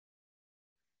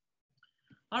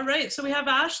All right, so we have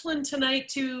Ashlyn tonight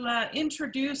to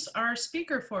introduce our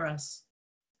speaker for us.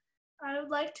 I would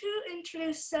like to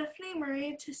introduce Stephanie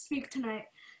Murphy to speak tonight.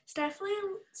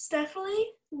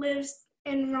 Stephanie lives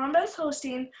in Rhombus,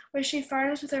 Hastings, where she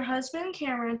farms with her husband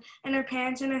Cameron and her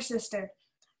parents and her sister.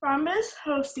 Rhombus,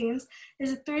 Hastings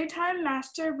is a 3-time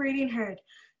master breeding herd.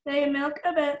 They milk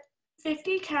about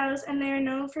 50 cows and they are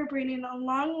known for breeding a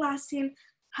long-lasting,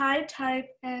 high-type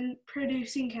and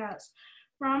producing cows.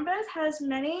 Rhombus has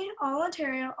many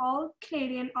All-Ontario,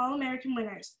 All-Canadian, All-American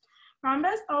winners.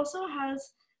 Rhombus also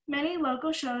has many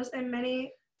local shows and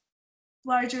many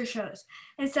larger shows.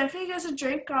 And Stephanie does a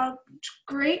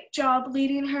great job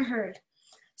leading her herd.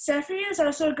 Stephanie is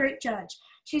also a great judge.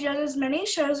 She judges many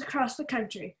shows across the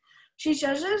country. She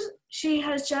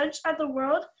has judged at the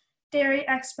World Dairy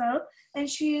Expo, and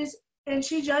she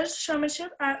judged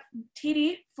showmanship at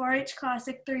TD 4-H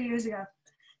Classic 3 years ago.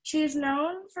 She is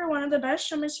known for one of the best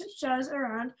showmanship judges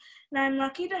around, and I'm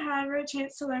lucky to have a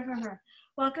chance to learn from her.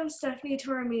 Welcome, Stephanie,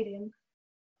 to our meeting.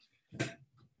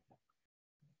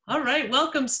 All right,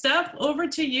 welcome, Steph. Over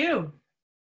to you.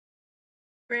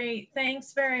 Great.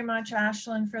 Thanks very much,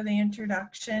 Ashlyn, for the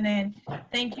introduction. And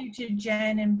thank you to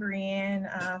Jen and Brianne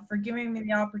for giving me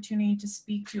the opportunity to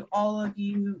speak to all of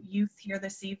you youth here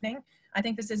this evening. I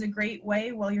think this is a great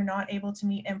way, while you're not able to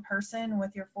meet in person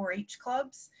with your 4-H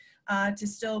clubs, to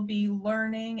still be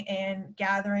learning and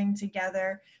gathering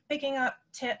together, picking up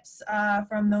tips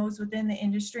from those within the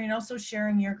industry, and also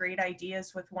sharing your great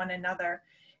ideas with one another.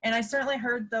 And I certainly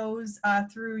heard those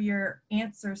through your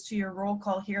answers to your roll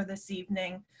call here this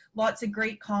evening. Lots of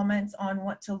great comments on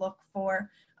what to look for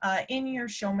in your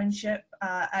showmanship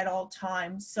at all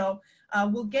times. So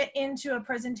we'll get into a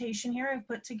presentation here. I've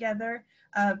put together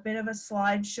a bit of a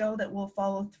slideshow that we'll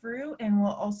follow through, and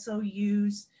we'll also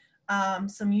use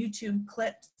some YouTube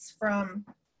clips from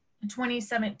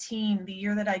 2017, the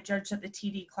year that I judged at the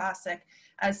TD Classic,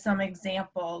 as some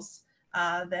examples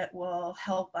that will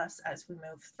help us as we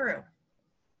move through.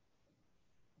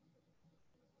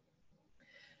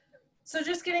 So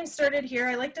just getting started here,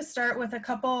 I like to start with a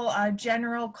couple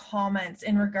general comments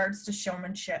in regards to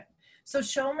showmanship. So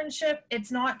showmanship,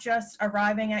 it's not just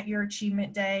arriving at your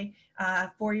achievement day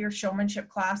for your showmanship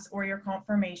class or your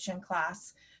confirmation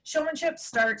class. Showmanship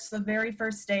starts the very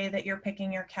first day that you're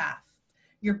picking your calf.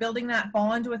 You're building that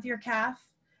bond with your calf.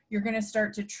 You're going to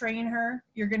start to train her.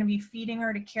 You're going to be feeding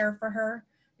her to care for her.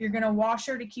 You're going to wash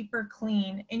her to keep her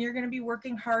clean. And you're going to be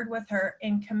working hard with her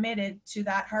and committed to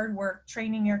that hard work,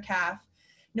 training your calf,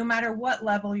 no matter what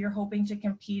level you're hoping to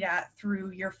compete at through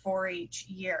your 4-H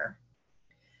year.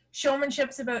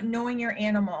 Showmanship's about knowing your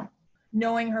animal,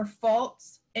 knowing her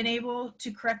faults, and able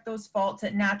to correct those faults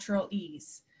at natural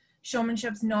ease.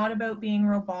 Showmanship's not about being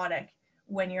robotic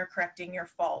when you're correcting your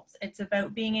faults. It's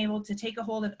about being able to take a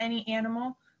hold of any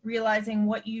animal, realizing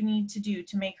what you need to do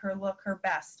to make her look her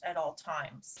best at all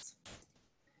times.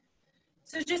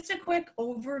 So just a quick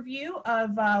overview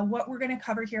of what we're going to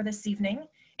cover here this evening.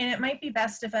 And it might be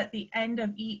best if at the end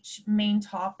of each main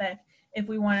topic, if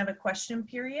we want to have a question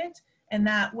period. And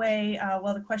that way,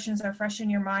 while the questions are fresh in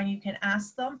your mind, you can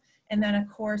ask them. And then, of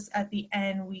course, at the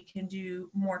end, we can do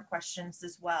more questions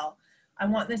as well. I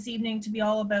want this evening to be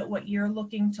all about what you're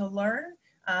looking to learn.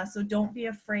 So don't be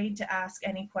afraid to ask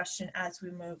any question as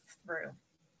we move through.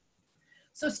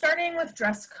 So starting with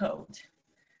dress code.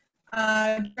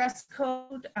 Dress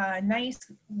code, nice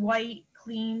white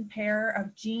clean pair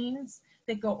of jeans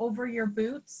that go over your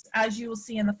boots, as you will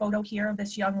see in the photo here of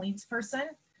this young leads person.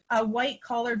 A white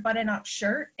collared button-up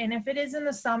shirt, and if it is in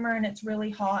the summer and it's really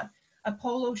hot, a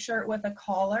polo shirt with a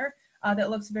collar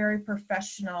that looks very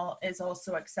professional is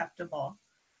also acceptable.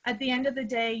 At the end of the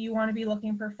day, you want to be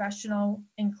looking professional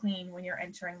and clean when you're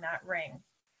entering that ring.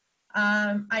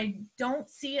 I don't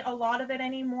see a lot of it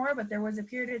anymore, but there was a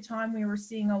period of time we were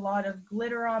seeing a lot of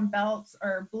glitter on belts,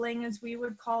 or bling as we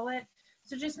would call it.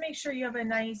 So just make sure you have a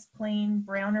nice plain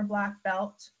brown or black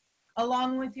belt.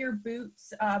 Along with your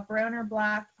boots, brown or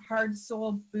black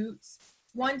hard-soled boots.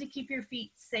 One, to keep your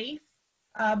feet safe,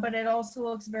 but it also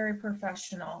looks very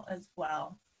professional as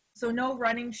well. So no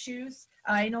running shoes.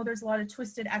 I know there's a lot of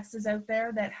twisted X's out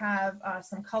there that have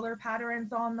some color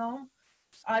patterns on them.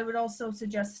 I would also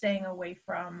suggest staying away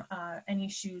from any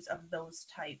shoes of those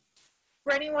types.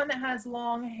 For anyone that has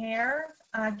long hair,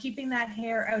 keeping that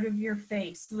hair out of your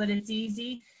face so that it's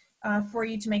easy for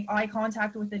you to make eye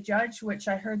contact with the judge, which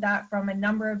I heard that from a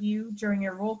number of you during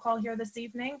your roll call here this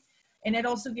evening. And it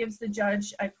also gives the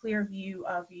judge a clear view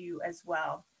of you as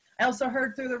well. I also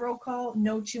heard through the roll call,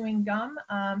 no chewing gum.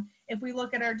 If we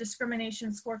look at our discrimination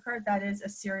scorecard, that is a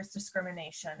serious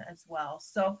discrimination as well.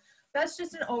 So That's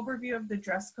just an overview of the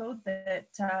dress code that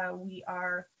we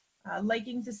are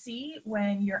liking to see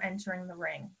when you're entering the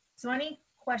ring. So any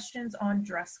questions on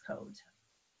dress code?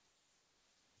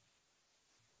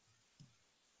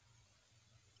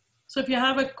 So if you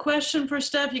have a question for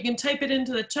Steph, you can type it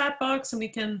into the chat box and we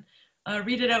can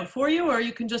read it out for you, or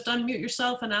you can just unmute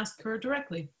yourself and ask her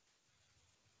directly.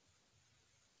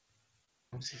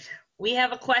 We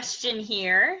have a question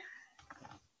here.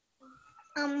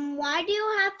 Why do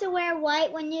you have to wear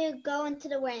white when you go into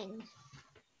the ring?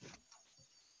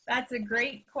 That's a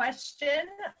great question.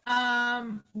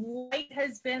 White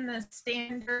has been the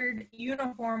standard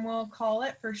uniform, we'll call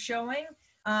it, for showing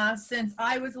since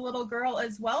I was a little girl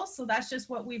as well. So that's just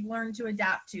what we've learned to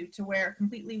adapt to wear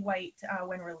completely white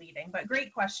when we're leading. But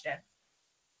great question.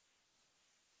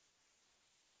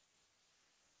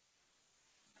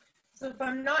 So if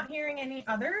I'm not hearing any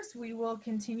others, we will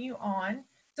continue on.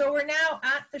 So we're now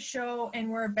at the show and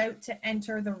we're about to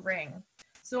enter the ring.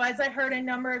 So as I heard a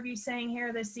number of you saying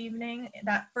here this evening,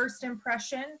 that first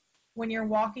impression when you're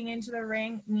walking into the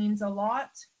ring means a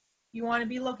lot. You want to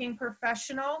be looking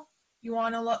professional. You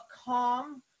want to look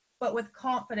calm, but with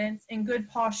confidence and good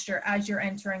posture as you're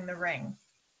entering the ring.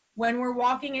 When we're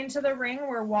walking into the ring,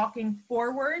 we're walking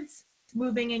forwards,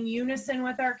 moving in unison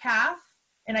with our calf.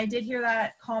 And I did hear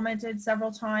that commented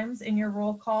several times in your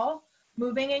roll call.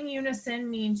 Moving in unison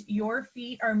means your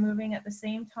feet are moving at the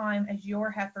same time as your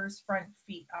heifer's front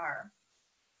feet are.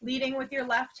 Leading with your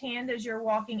left hand as you're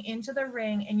walking into the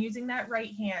ring and using that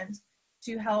right hand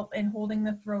to help in holding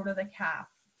the throat of the calf.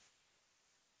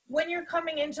 When you're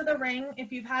coming into the ring,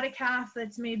 if you've had a calf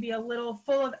that's maybe a little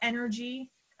full of energy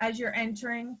as you're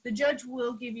entering, the judge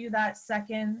will give you that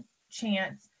second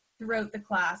chance throughout the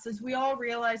class. As we all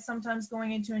realize, sometimes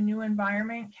going into a new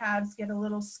environment, calves get a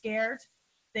little scared.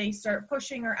 They start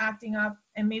pushing or acting up,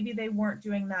 and maybe they weren't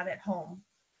doing that at home.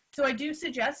 So I do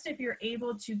suggest if you're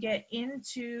able to get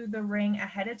into the ring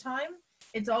ahead of time,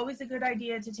 it's always a good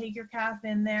idea to take your calf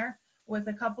in there with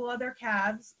a couple other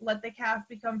calves, let the calf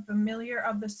become familiar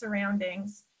of the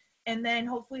surroundings, and then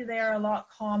hopefully they're a lot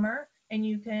calmer and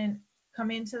you can come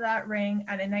into that ring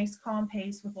at a nice calm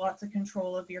pace with lots of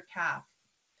control of your calf.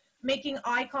 Making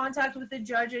eye contact with the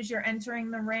judge as you're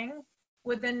entering the ring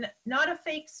with not a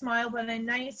fake smile, but a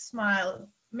nice smile.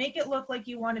 Make it look like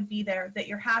you want to be there, that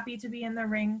you're happy to be in the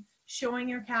ring, showing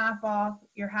your calf off,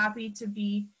 you're happy to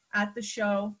be at the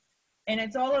show, and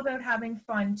it's all about having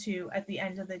fun too at the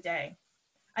end of the day.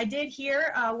 I did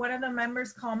hear one of the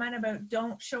members comment about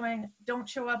don't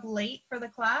show up late for the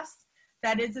class.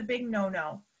 That is a big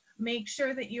no-no. Make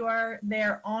sure that you are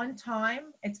there on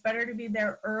time. It's better to be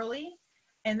there early.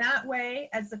 And that way,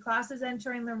 as the class is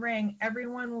entering the ring,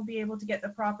 everyone will be able to get the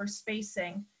proper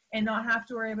spacing and not have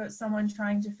to worry about someone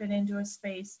trying to fit into a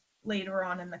space later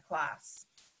on in the class.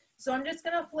 So I'm just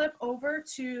gonna flip over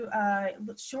to a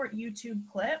short YouTube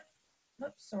clip.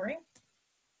 Oops, sorry.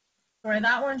 Sorry,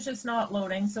 that one's just not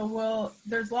loading. So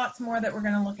there's lots more that we're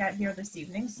gonna look at here this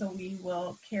evening. So we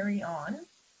will carry on.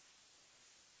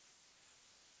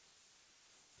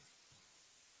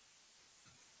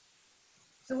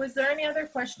 So is there any other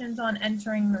questions on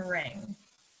entering the ring?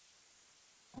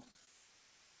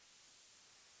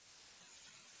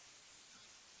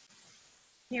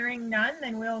 Hearing none,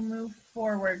 then we'll move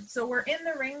forward. So we're in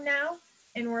the ring now,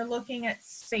 and we're looking at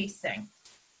spacing.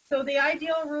 So the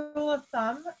ideal rule of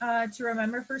thumb to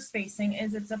remember for spacing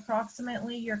is it's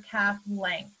approximately your calf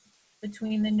length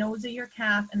between the nose of your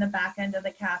calf and the back end of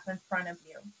the calf in front of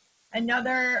you.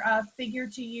 Another figure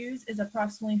to use is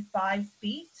approximately 5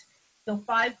 feet. So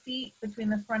 5 feet between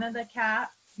the front of the calf,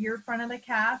 your front of the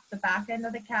calf, the back end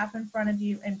of the calf in front of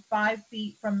you, and 5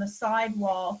 feet from the side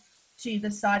wall to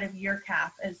the side of your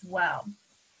calf as well.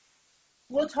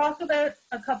 We'll talk about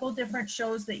a couple different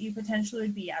shows that you potentially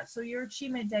would be at. So your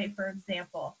achievement day, for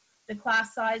example, the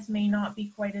class size may not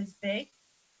be quite as big.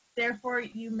 Therefore,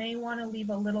 you may want to leave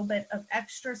a little bit of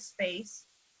extra space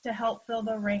to help fill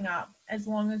the ring up, as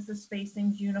long as the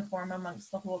spacing's uniform amongst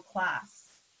the whole class.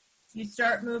 You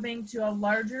start moving to a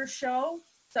larger show,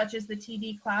 such as the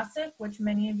TD Classic, which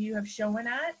many of you have shown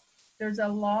at. There's a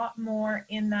lot more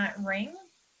in that ring.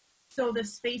 So the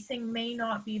spacing may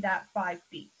not be that 5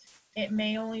 feet. It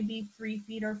may only be 3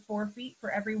 feet or 4 feet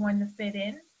for everyone to fit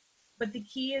in. But the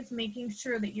key is making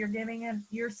sure that you're giving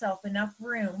yourself enough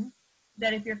room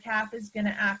that if your calf is going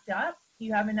to act up,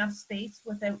 you have enough space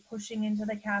without pushing into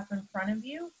the calf in front of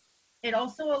you. It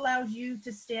also allows you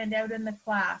to stand out in the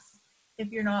class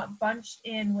if you're not bunched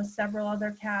in with several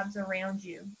other calves around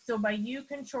you. So by you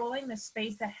controlling the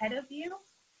space ahead of you,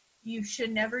 you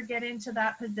should never get into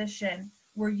that position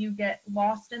where you get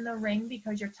lost in the ring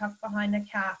because you're tucked behind a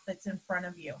calf that's in front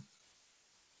of you.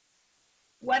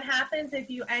 What happens if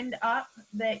you end up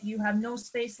that you have no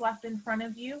space left in front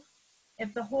of you?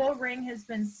 If the whole ring has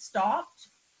been stopped,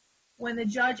 when the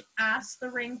judge asks the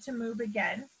ring to move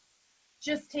again,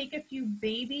 just take a few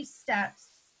baby steps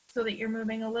so that you're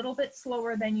moving a little bit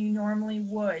slower than you normally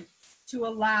would to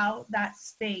allow that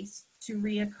space to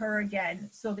reoccur again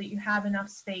so that you have enough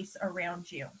space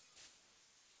around you.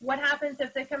 What happens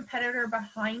if the competitor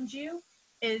behind you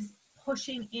is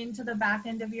pushing into the back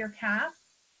end of your calf?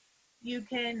 You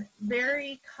can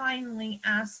very kindly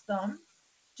ask them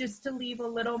just to leave a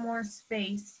little more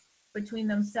space between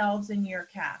themselves and your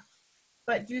calf.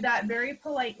 But do that very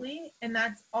politely, and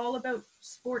that's all about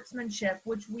sportsmanship,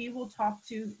 which we will talk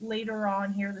to later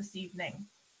on here this evening.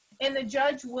 And the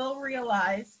judge will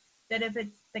realize that if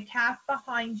it's the calf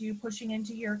behind you pushing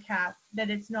into your calf, that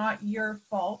it's not your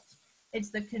fault.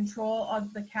 It's the control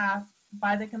of the calf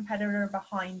by the competitor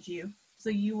behind you. So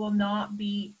you will not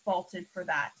be faulted for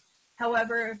that.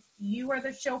 However, if you are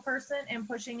the show person and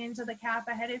pushing into the calf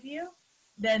ahead of you,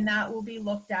 then that will be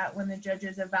looked at when the judge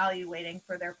is evaluating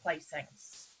for their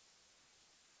placings.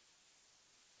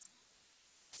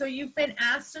 So you've been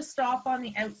asked to stop on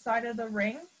the outside of the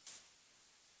ring.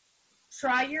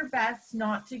 Try your best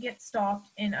not to get stopped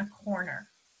in a corner.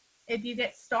 If you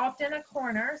get stopped in a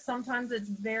corner, sometimes it's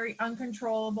very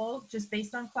uncontrollable just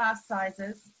based on class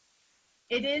sizes.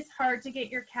 It is hard to get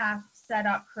your calf set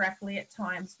up correctly at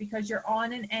times because you're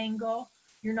on an angle,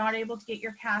 you're not able to get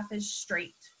your calf as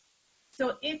straight.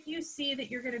 So if you see that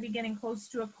you're going to be getting close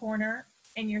to a corner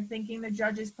and you're thinking the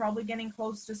judge is probably getting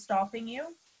close to stopping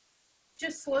you,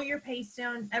 just slow your pace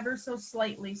down ever so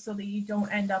slightly so that you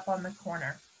don't end up on the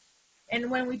corner. And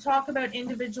when we talk about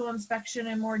individual inspection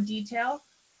in more detail,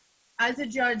 as a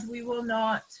judge, we will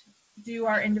not do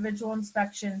our individual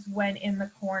inspections when in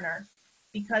the corner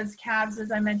because calves,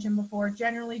 as I mentioned before,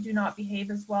 generally do not behave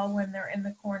as well when they're in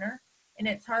the corner. And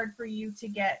it's hard for you to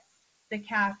get the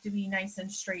calf to be nice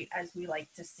and straight as we like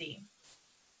to see.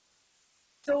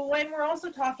 So when we're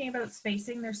also talking about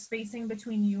spacing, there's spacing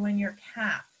between you and your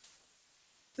calf.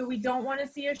 So we don't want to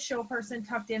see a show person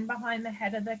tucked in behind the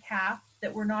head of the calf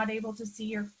that we're not able to see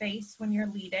your face when you're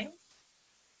leading.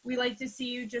 We like to see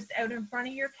you just out in front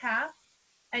of your calf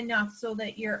enough so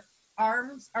that your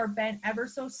arms are bent ever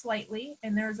so slightly,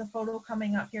 and there's a photo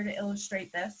coming up here to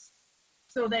illustrate this,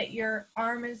 so that your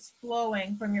arm is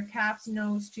flowing from your calf's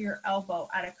nose to your elbow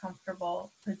at a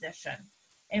comfortable position.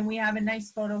 And we have a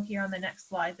nice photo here on the next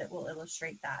slide that will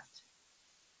illustrate that.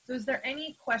 So is there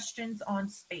any questions on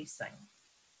spacing?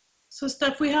 So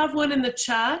Steph, we have one in the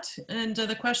chat, and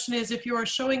the question is, if you are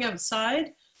showing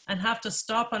outside and have to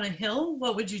stop on a hill,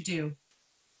 what would you do?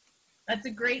 That's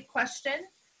a great question,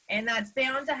 and that's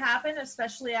bound to happen,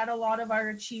 especially at a lot of our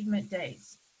achievement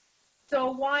days.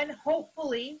 So one,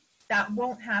 hopefully that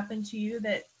won't happen to you,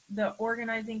 that the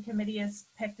organizing committee has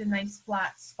picked a nice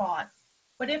flat spot.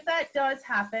 But if that does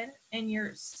happen and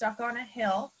you're stuck on a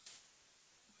hill,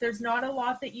 there's not a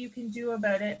lot that you can do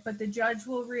about it, but the judge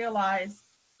will realize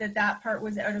that that part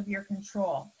was out of your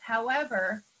control.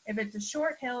 However, if it's a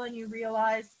short hill and you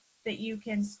realize that you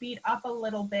can speed up a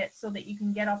little bit so that you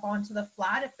can get up onto the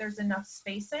flat if there's enough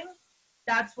spacing,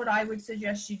 that's what I would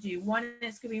suggest you do. One,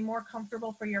 it's going to be more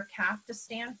comfortable for your calf to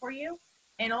stand for you.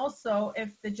 And also,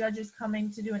 if the judge is coming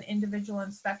to do an individual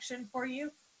inspection for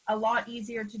you, a lot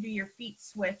easier to do your feet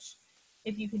switch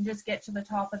if you can just get to the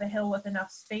top of the hill with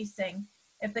enough spacing.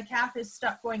 If the calf is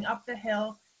stuck going up the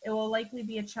hill, it will likely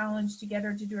be a challenge to get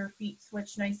her to do her feet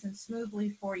switch nice and smoothly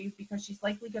for you because she's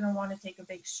likely going to want to take a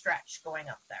big stretch going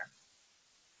up there.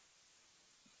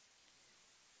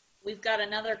 We've got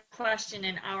another question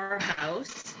in our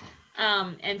house.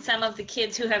 And some of the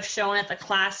kids who have shown at the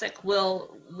Classic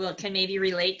can maybe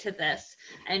relate to this.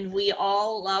 And we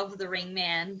all love the ring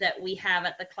man that we have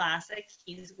at the Classic.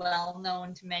 He's well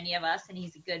known to many of us, and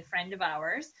he's a good friend of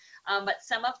ours. But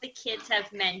some of the kids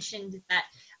have mentioned that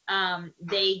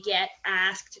they get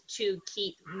asked to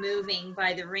keep moving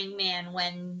by the ring man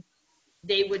when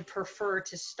they would prefer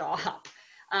to stop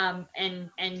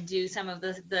and do some of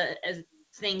the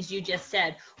things you just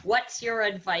said. What's your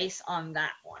advice on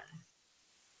that one?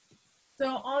 So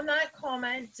on that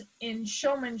comment, in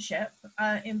showmanship,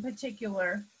 in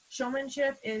particular,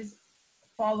 showmanship is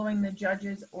following the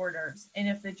judge's orders. And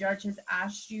if the judge has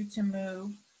asked you to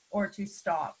move or to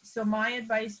stop. So my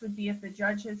advice would be, if the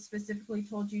judge has specifically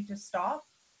told you to stop,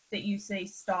 that you say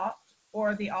stopped,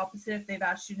 or the opposite, if they've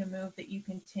asked you to move, that you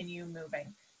continue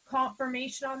moving.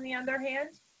 Confirmation, on the other hand,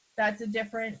 that's a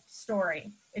different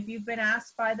story. If you've been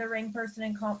asked by the ring person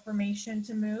in confirmation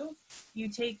to move, you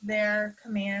take their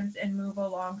commands and move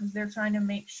along because they're trying to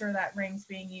make sure that ring's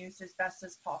being used as best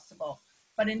as possible.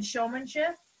 But in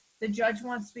showmanship, The judge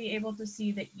wants to be able to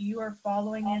see that you are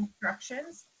following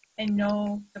instructions and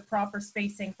know the proper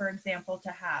spacing, for example, to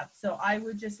have. So I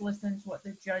would just listen to what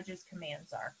the judge's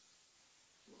commands are.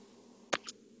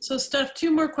 So Steph,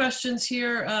 two more questions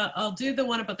here. I'll do the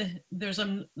one about there's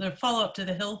a follow-up to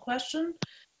the hill question.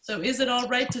 So is it all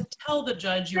right to tell the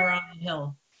judge you're on the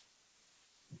hill?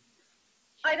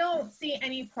 I don't see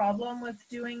any problem with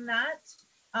doing that.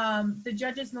 The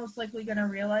judge is most likely going to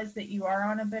realize that you are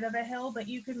on a bit of a hill, but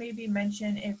you could maybe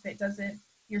mention if it doesn't,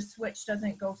 your switch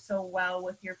doesn't go so well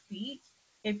with your feet,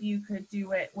 if you could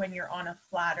do it when you're on a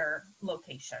flatter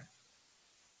location.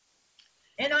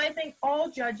 And I think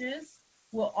all judges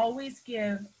will always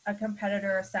give a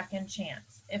competitor a second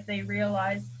chance. If they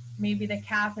realize maybe the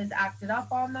calf has acted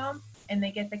up on them and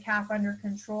they get the calf under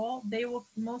control, they will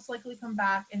most likely come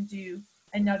back and do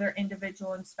another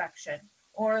individual inspection.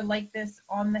 Or like this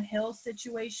on the hill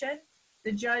situation,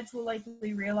 the judge will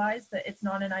likely realize that it's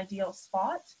not an ideal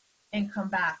spot and come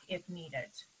back if needed.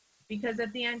 Because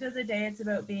at the end of the day, it's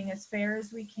about being as fair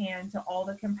as we can to all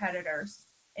the competitors.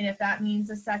 And if that means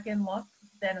a second look,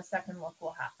 then a second look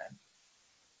will happen.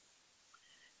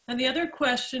 And the other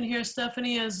question here,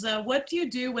 Stephanie, is what do you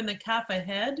do when the calf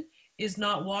ahead is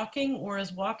not walking or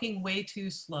is walking way too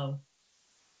slow?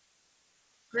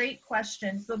 Great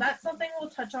question. So that's something we'll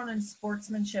touch on in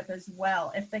sportsmanship as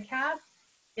well. If the calf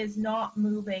is not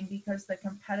moving because the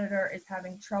competitor is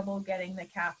having trouble getting the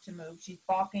calf to move, she's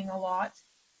balking a lot,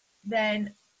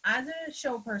 then as a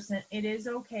show person, it is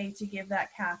okay to give that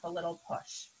calf a little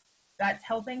push. That's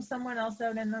helping someone else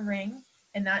out in the ring,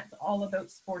 and that's all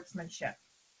about sportsmanship.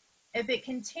 If it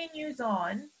continues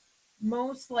on,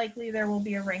 most likely there will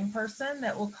be a ring person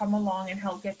that will come along and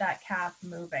help get that calf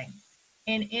moving.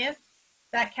 And if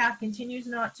that calf continues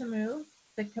not to move,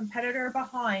 the competitor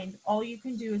behind, all you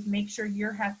can do is make sure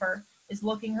your heifer is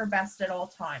looking her best at all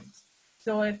times.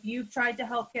 So if you've tried to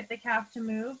help get the calf to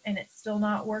move and it's still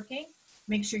not working,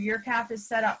 make sure your calf is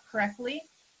set up correctly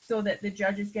so that the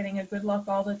judge is getting a good look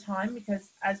all the time,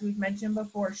 because as we've mentioned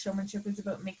before, showmanship is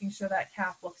about making sure that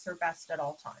calf looks her best at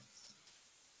all times.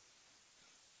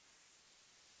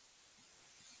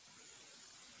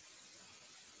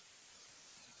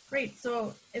 Great,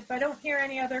 so if I don't hear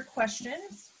any other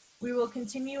questions, we will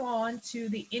continue on to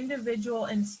the individual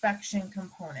inspection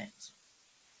component.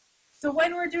 So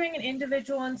when we're doing an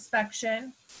individual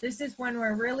inspection, this is when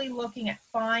we're really looking at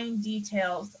fine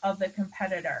details of the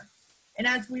competitor. And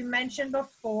as we mentioned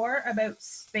before about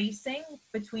spacing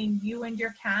between you and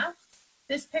your calf,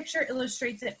 this picture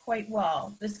illustrates it quite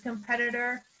well. This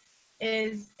competitor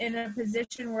is in a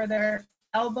position where their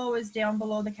elbow is down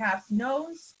below the calf's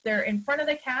nose. They're in front of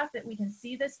the calf that we can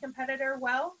see this competitor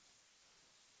well.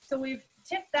 So we've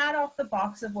ticked that off the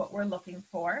box of what we're looking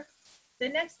for. The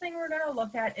next thing we're going to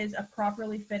look at is a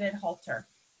properly fitted halter.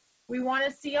 We want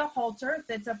to see a halter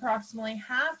that's approximately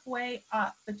halfway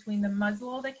up between the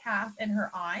muzzle of the calf and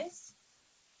her eyes.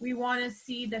 We want to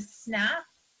see the snap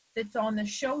that's on the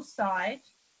show side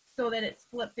so that it's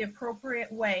flipped the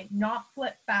appropriate way, not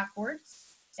flipped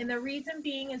backwards. And the reason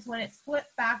being is when it's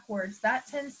flipped backwards, that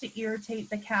tends to irritate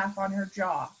the calf on her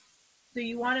jaw. So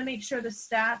you want to make sure the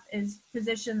staff is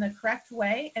positioned the correct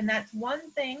way. And that's one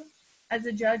thing, as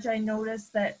a judge, I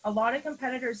noticed that a lot of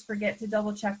competitors forget to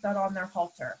double check that on their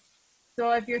halter.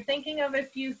 So if you're thinking of a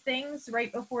few things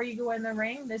right before you go in the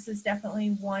ring, this is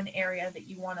definitely one area that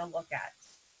you want to look at.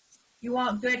 You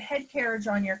want good head carriage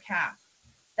on your calf.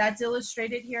 That's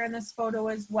illustrated here in this photo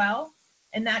as well.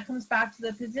 And that comes back to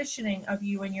the positioning of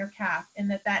you and your calf, and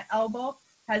that elbow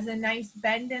has a nice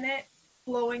bend in it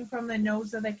flowing from the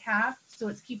nose of the calf, so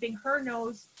it's keeping her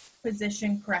nose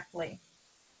positioned correctly.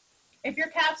 If your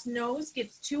calf's nose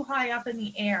gets too high up in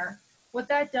the air, what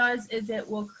that does is it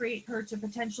will create her to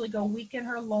potentially go weak in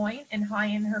her loin and high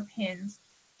in her pins,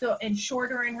 and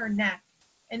shorter in her neck,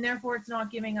 and therefore it's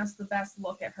not giving us the best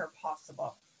look at her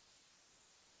possible.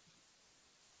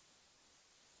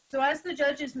 So as the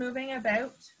judge is moving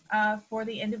about for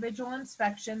the individual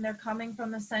inspection, they're coming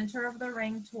from the center of the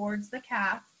ring towards the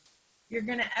calf. You're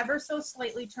going to ever so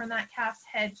slightly turn that calf's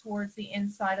head towards the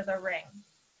inside of the ring.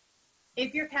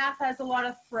 If your calf has a lot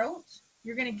of throat,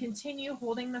 you're going to continue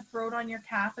holding the throat on your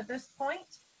calf at this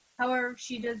point. However, if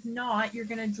she does not, you're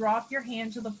going to drop your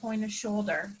hand to the point of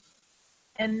shoulder.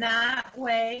 And that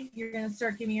way, you're going to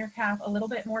start giving your calf a little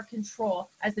bit more control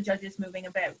as the judge is moving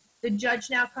about. The judge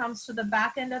now comes to the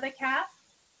back end of the calf,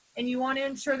 and you want to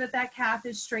ensure that that calf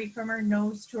is straight from her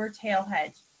nose to her tail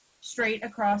head, straight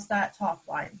across that top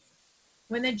line.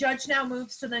 When the judge now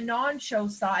moves to the non-show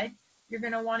side, you're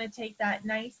going to want to take that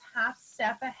nice half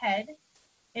step ahead,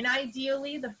 and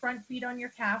ideally the front feet on your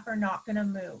calf are not going to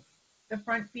move. The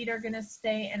front feet are going to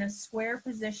stay in a square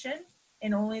position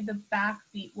and only the back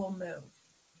feet will move.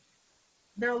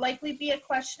 There'll likely be a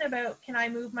question about, can I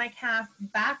move my calf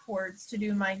backwards to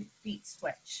do my feet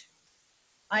switch?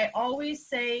 I always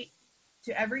say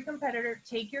to every competitor,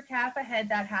 take your calf ahead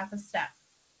that half a step.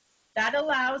 That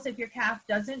allows, if your calf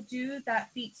doesn't do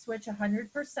that feet switch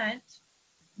 100%,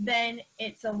 then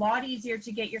it's a lot easier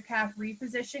to get your calf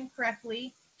repositioned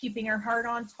correctly, keeping her heart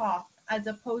on top, as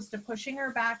opposed to pushing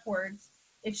her backwards.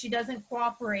 If she doesn't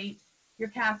cooperate, your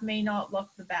calf may not look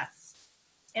the best.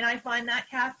 And I find that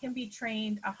calf can be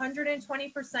trained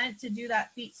 120% to do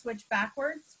that feet switch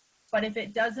backwards, but if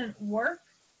it doesn't work,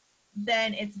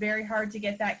 then it's very hard to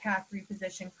get that calf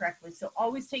repositioned correctly. So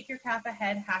always take your calf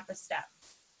ahead half a step.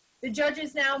 The judge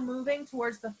is now moving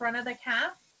towards the front of the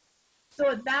calf. So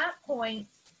at that point,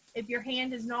 if your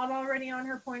hand is not already on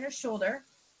her point of shoulder,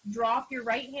 drop your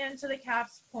right hand to the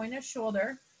calf's point of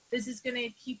shoulder. This is going to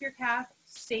keep your calf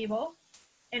stable.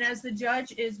 And as the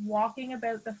judge is walking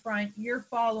about the front, you're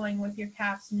following with your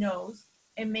calf's nose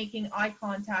and making eye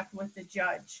contact with the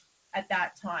judge at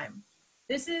that time.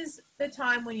 This is the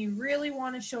time when you really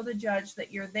want to show the judge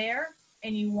that you're there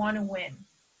and you want to win.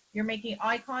 You're making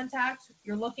eye contact,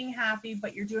 you're looking happy,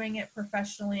 but you're doing it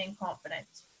professionally and confident.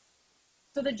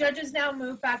 So the judges now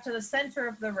move back to the center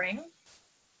of the ring.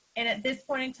 And at this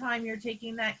point in time, you're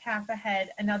taking that calf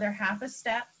ahead another half a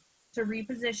step to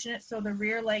reposition it so the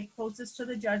rear leg closest to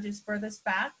the judge is furthest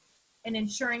back, and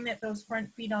ensuring that those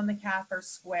front feet on the calf are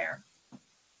square.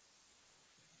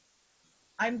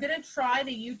 I'm going to try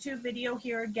the YouTube video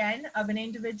here again of an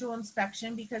individual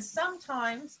inspection, because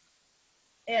sometimes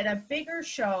at a bigger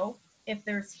show, if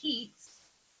there's heats,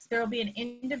 there will be an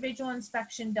individual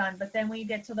inspection done. But then when you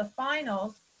get to the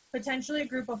finals, potentially a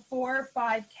group of 4 or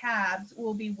 5 calves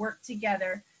will be worked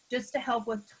together just to help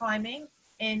with timing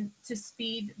and to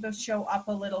speed the show up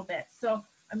a little bit. So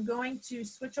I'm going to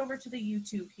switch over to the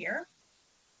YouTube here.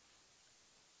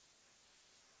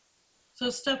 So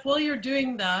Steph, while you're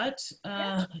doing that,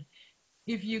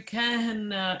 if you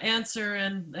can answer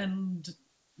and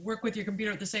work with your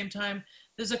computer at the same time,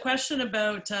 there's a question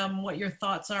about what your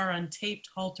thoughts are on taped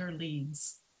halter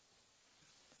leads.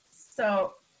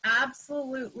 So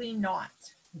absolutely not.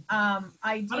 How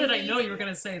did I know you were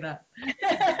going to say that?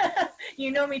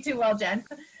 You know me too well, Jen.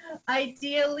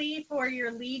 Ideally, for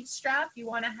your lead strap, you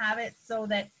want to have it so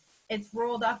that it's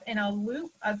rolled up in a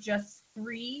loop of just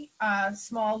 3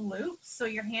 small loops, so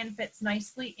your hand fits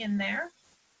nicely in there.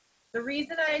 The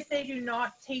reason I say do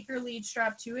not tape your lead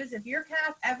strap too is if your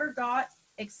calf ever got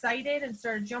excited and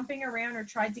started jumping around or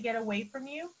tried to get away from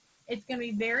you, it's going to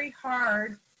be very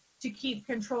hard to keep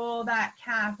control of that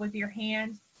calf with your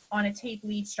hand on a tape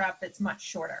lead strap that's much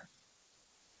shorter.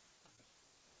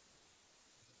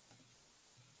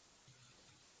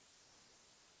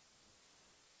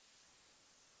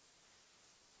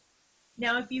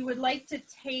 Now, if you would like to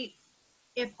tape,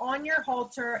 if on your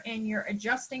halter and your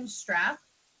adjusting strap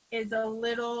is a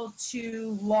little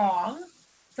too long,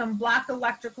 some black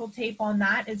electrical tape on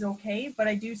that is okay, but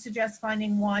I do suggest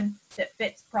finding one that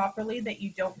fits properly that you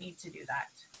don't need to do that.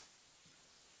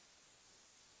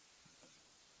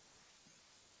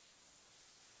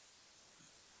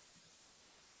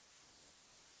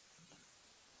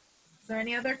 Is there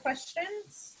any other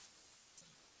questions?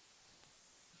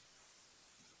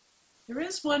 There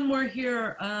is one more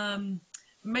here.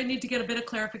 Might need to get a bit of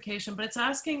clarification, but it's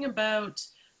asking about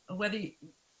whether,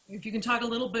 if you can talk a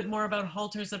little bit more about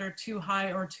halters that are too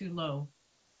high or too low.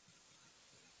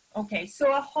 Okay,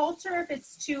 so a halter, if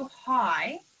it's too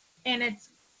high and it's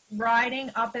riding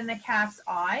up in the calf's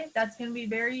eye, that's going to be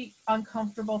very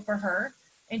uncomfortable for her,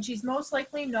 and she's most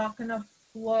likely not going to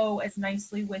flow as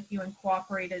nicely with you and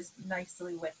cooperate as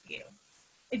nicely with you.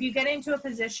 If you get into a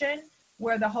position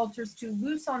where the halter's too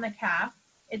loose on the calf,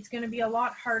 it's going to be a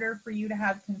lot harder for you to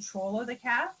have control of the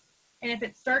calf. And if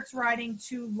it starts riding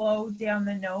too low down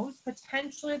the nose,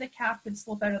 potentially the calf could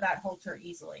slip out of that halter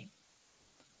easily.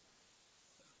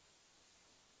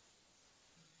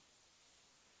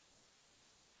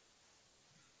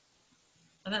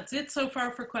 And that's it so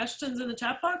far for questions in the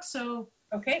chat box. So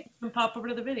okay, you can pop over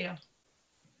to the video.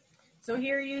 So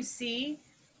here you see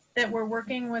that we're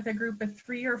working with a group of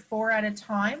 3 or 4 at a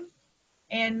time.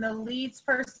 And the leads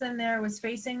person there was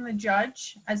facing the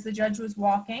judge as the judge was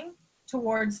walking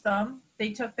towards them. They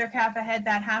took their calf ahead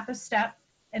that half a step.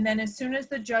 And then as soon as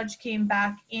the judge came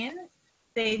back in,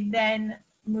 they then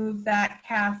moved that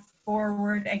calf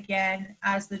forward again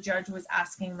as the judge was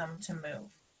asking them to move.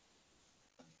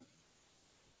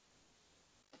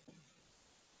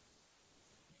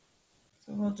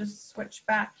 So we'll just switch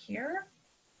back here.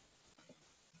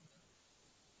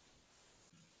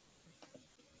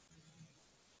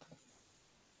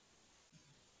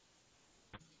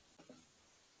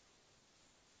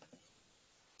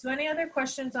 So any other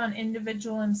questions on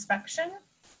individual inspection?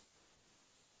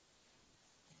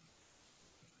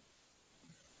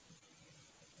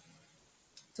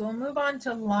 So we'll move on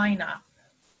to lineup.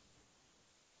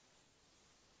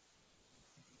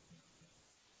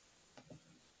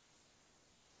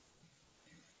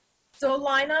 So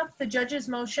lineup, the judge's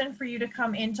motion for you to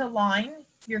come into line.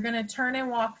 You're going to turn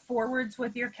and walk forwards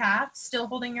with your calf, still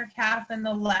holding your calf in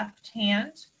the left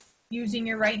hand, using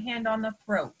your right hand on the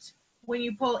throat. When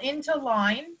you pull into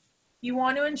line, you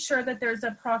want to ensure that there's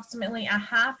approximately a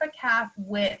half a calf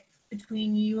width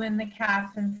between you and the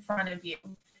calf in front of you.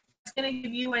 It's going to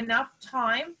give you enough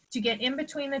time to get in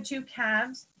between the two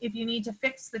calves. If you need to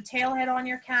fix the tail head on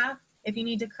your calf, if you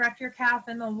need to correct your calf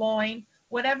in the loin,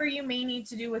 whatever you may need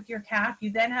to do with your calf, you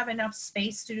then have enough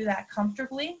space to do that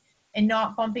comfortably and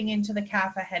not bumping into the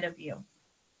calf ahead of you.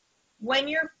 When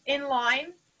you're in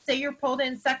line, say you're pulled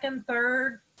in second,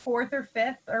 third, fourth, or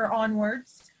fifth, or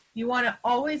onwards, you want to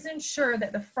always ensure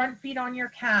that the front feet on your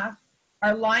calf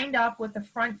are lined up with the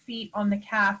front feet on the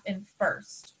calf in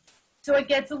first. So it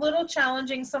gets a little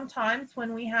challenging sometimes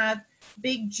when we have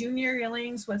big junior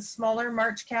yearlings with smaller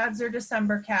March calves or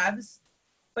December calves.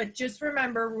 But just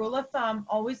remember, rule of thumb,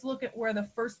 always look at where the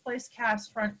first place calf's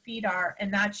front feet are,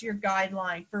 and that's your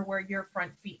guideline for where your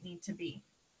front feet need to be.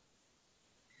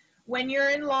 When you're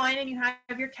in line and you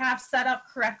have your calf set up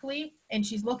correctly and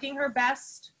she's looking her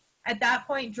best, at that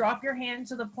point, drop your hand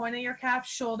to the point of your calf's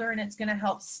shoulder and it's going to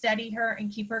help steady her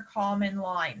and keep her calm in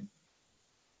line.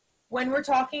 When we're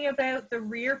talking about the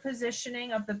rear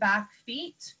positioning of the back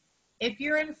feet, if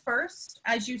you're in first,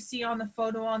 as you see on the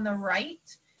photo on the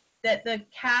right, that the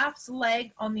calf's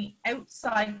leg on the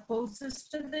outside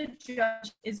closest to the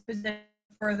judge is positioned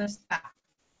furthest back.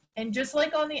 And just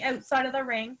like on the outside of the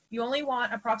ring, you only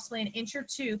want approximately an inch or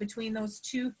two between those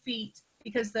 2 feet,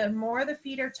 because the more the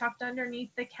feet are tucked underneath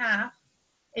the calf,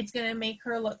 it's going to make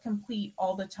her look complete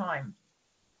all the time.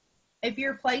 If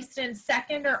you're placed in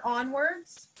second or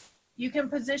onwards, you can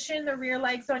position the rear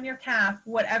legs on your calf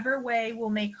whatever way will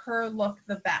make her look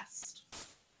the best.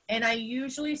 And I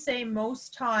usually say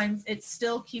most times it's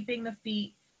still keeping the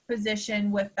feet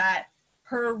positioned with that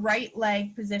her right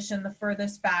leg position the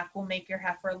furthest back will make your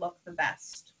heifer look the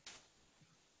best.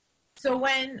 So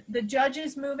when the judge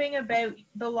is moving about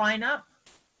the lineup,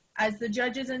 as the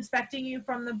judge is inspecting you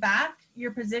from the back,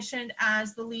 you're positioned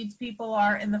as the leads people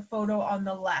are in the photo on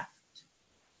the left.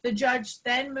 The judge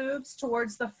then moves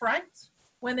towards the front.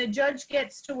 When the judge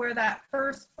gets to where that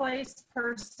first place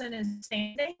person is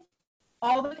standing,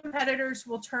 all the competitors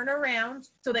will turn around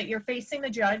so that you're facing the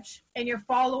judge and you're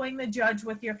following the judge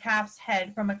with your calf's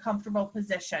head from a comfortable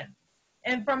position.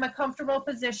 And from a comfortable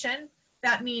position,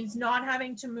 that means not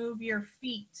having to move your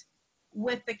feet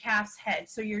with the calf's head.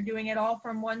 So you're doing it all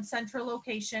from one central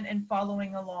location and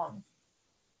following along.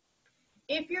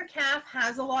 If your calf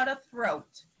has a lot of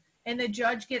throat and the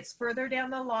judge gets further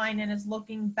down the line and is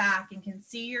looking back and can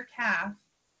see your calf,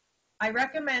 I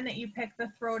recommend that you pick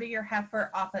the throat of your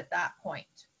heifer up at that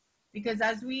point. Because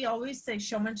as we always say,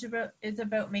 showmanship is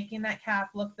about making that calf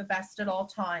look the best at all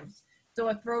times. So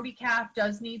a throaty calf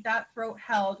does need that throat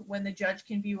held when the judge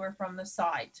can view her from the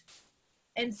side.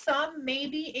 And some may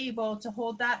be able to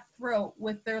hold that throat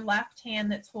with their left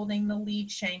hand that's holding the lead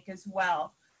shank as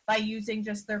well by using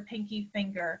just their pinky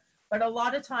finger. But a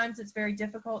lot of times it's very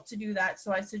difficult to do that.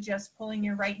 So I suggest pulling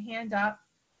your right hand up,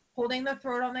 holding the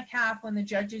throat on the calf when the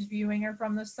judge is viewing her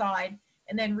from the side,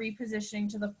 and then repositioning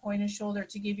to the point of shoulder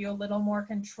to give you a little more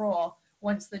control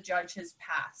once the judge has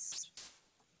passed.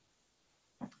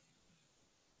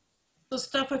 So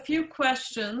Steph, a few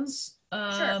questions.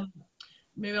 Sure.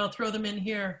 Maybe I'll throw them in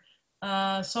here.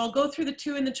 So I'll go through the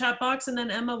 2 in the chat box and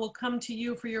then Emma will come to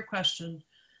you for your question.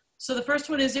 So the first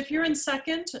one is, if you're in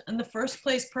second and the first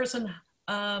place person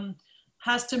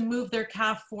has to move their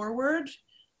calf forward,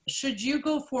 should you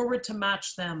go forward to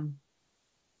match them?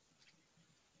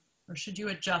 Or should you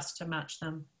adjust to match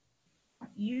them?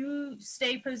 You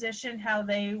stay positioned how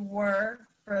they were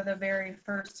for the very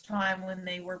first time when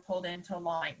they were pulled into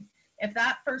line. If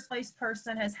that first place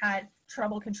person has had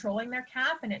trouble controlling their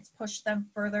calf and it's pushed them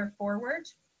further forward,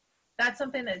 that's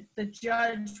something that the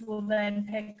judge will then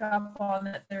pick up on,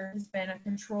 that there has been a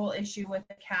control issue with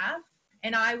the calf.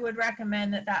 And I would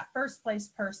recommend that that first place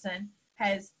person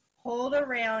has pulled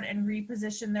around and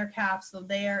repositioned their calf so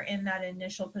they are in that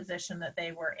initial position that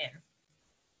they were in.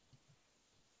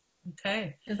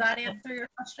 Okay. Does that answer your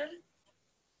question?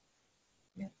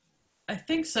 Yeah. I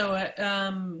think so.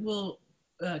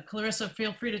 Clarissa,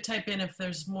 feel free to type in if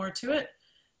there's more to it.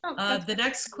 The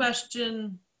next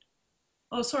question.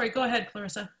 Oh, sorry. Go ahead,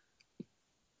 Clarissa.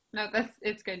 No,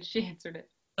 it's good. She answered it.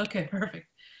 Okay, perfect.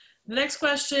 The next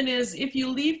question is, if you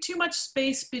leave too much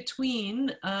space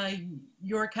between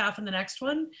your calf and the next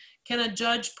one, can a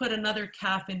judge put another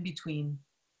calf in between?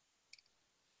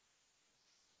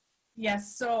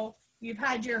 Yes, so you've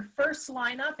had your first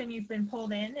lineup and you've been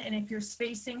pulled in, and if your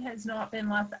spacing has not been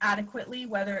left adequately,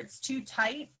 whether it's too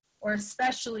tight or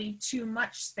especially too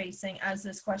much spacing, as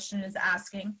this question is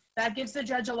asking, that gives the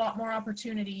judge a lot more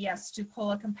opportunity, yes, to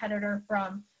pull a competitor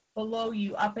from below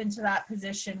you up into that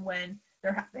position when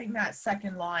they're having that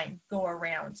second line go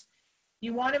around.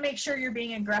 You want to make sure you're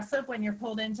being aggressive when you're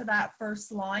pulled into that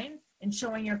first line and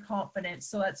showing your confidence.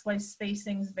 So that's why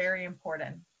spacing is very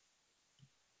important.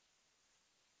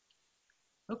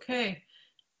 Okay.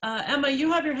 Emma,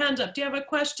 you have your hand up. Do you have a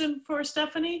question for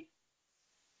Stephanie?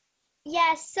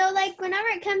 Yes, so like whenever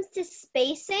it comes to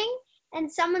spacing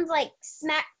and someone's like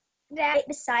smack right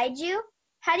beside you,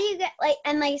 how do you get like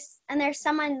and there's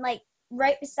someone like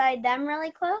right beside them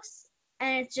really close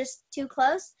and it's just too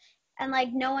close and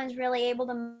like no one's really able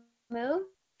to move?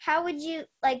 How would you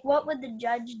like what would the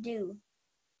judge do?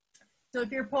 So if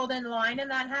you're pulled in line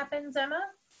and that happens, Emma?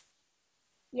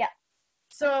 Yeah.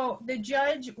 So the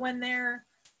judge, when they're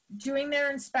doing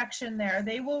their inspection there,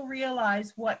 they will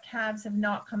realize what calves have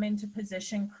not come into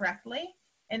position correctly,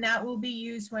 and that will be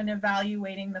used when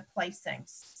evaluating the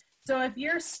placings. So if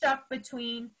you're stuck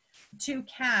between two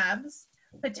calves,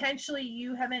 potentially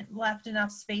you haven't left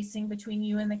enough spacing between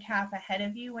you and the calf ahead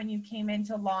of you when you came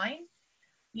into line.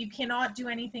 You cannot do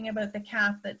anything about the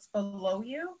calf that's below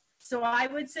you. So I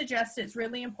would suggest it's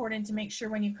really important to make sure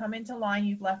when you come into line,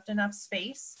 you've left enough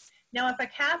space. Now, if a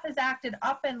calf has acted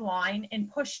up in line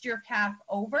and pushed your calf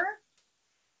over,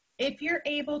 if you're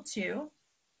able to,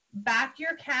 back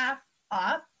your calf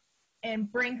up and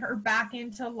bring her back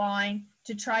into line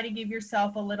to try to give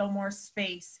yourself a little more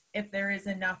space if there is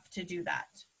enough to do that.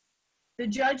 The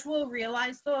judge will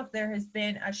realize, though, if there has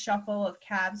been a shuffle of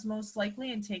calves, most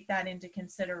likely, and take that into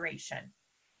consideration.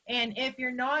 And if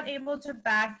you're not able to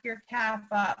back your calf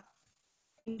up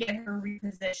and get her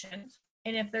repositioned,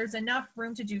 and if there's enough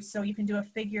room to do so, you can do a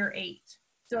figure 8.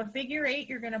 So a figure 8,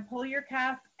 you're going to pull your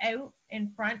calf out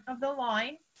in front of the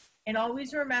line, and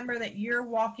always remember that you're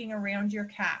walking around your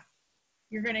calf.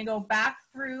 You're going to go back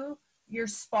through your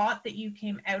spot that you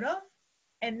came out of,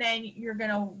 and then you're going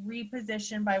to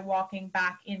reposition by walking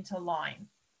back into line.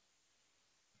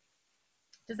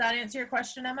 Does that answer your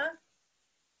question, Emma?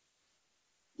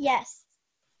 Yes.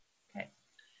 Okay.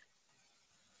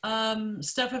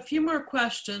 Steph, a few more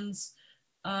questions.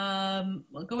 I'll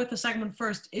go with the second one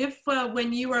first. If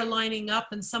when you are lining up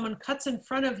and someone cuts in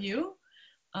front of you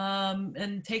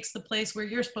and takes the place where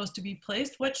you're supposed to be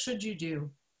placed, what should you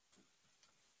do?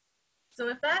 So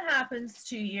if that happens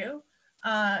to you,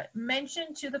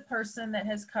 mention to the person that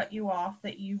has cut you off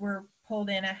that you were pulled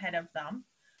in ahead of them.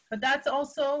 But that's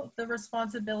also the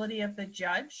responsibility of the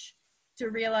judge to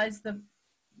realize the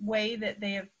way that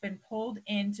they have been pulled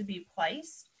in to be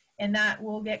placed, and that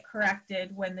will get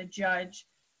corrected when the judge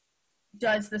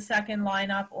does the second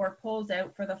lineup or pulls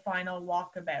out for the final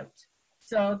walkabout.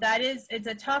 So it's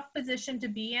a tough position to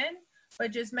be in,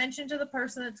 but just mention to the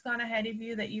person that's gone ahead of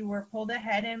you that you were pulled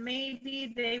ahead, and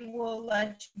maybe they will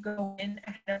let you go in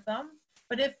ahead of them.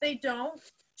 But if they don't,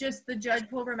 just the judge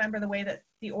will remember the way that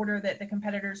the order that the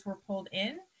competitors were pulled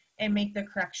in and make the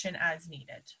correction as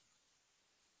needed.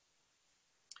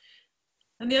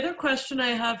 And the other question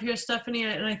I have here, Stephanie,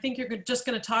 and I think you're just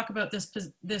going to talk about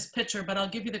this picture, but I'll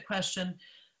give you the question.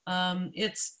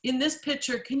 It's in this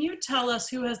picture, can you tell us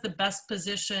who has the best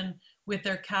position with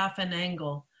their calf and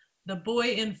angle? The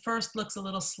boy in first looks a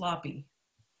little sloppy.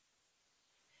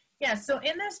 Yeah, so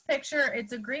in this picture,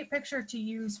 it's a great picture to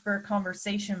use for a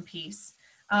conversation piece.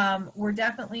 We're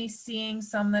definitely seeing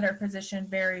some that are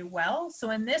positioned very well. So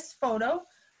in this photo,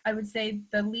 I would say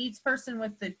the leads person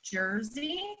with the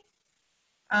jersey,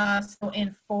 so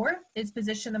in fourth, is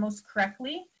positioned the most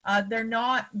correctly. They're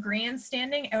not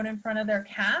grandstanding out in front of their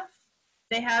calf.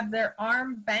 They have their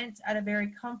arm bent at a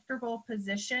very comfortable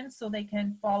position so they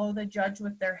can follow the judge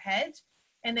with their head.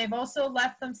 And they've also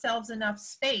left themselves enough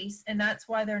space, and that's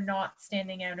why they're not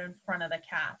standing out in front of the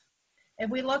calf. If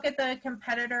we look at the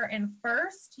competitor in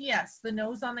first, yes, the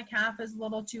nose on the calf is a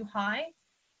little too high.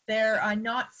 They're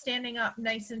not standing up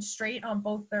nice and straight on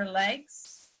both their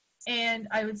legs. And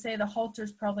I would say the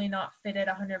halter's probably not fitted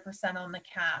 100% on the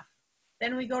calf.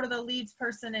 Then we go to the leads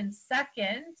person in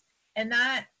second, and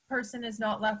that person has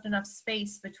not left enough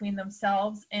space between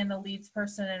themselves and the leads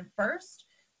person in first.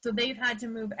 So they've had to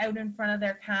move out in front of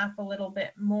their calf a little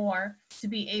bit more to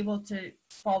be able to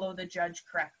follow the judge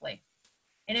correctly.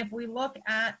 And if we look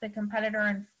at the competitor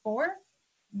in fourth,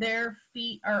 their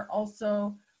feet are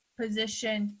also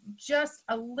positioned just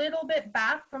a little bit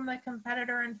back from the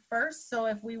competitor in first. So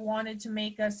if we wanted to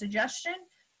make a suggestion,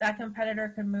 that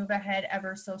competitor could move ahead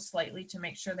ever so slightly to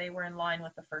make sure they were in line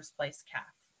with the first place calf.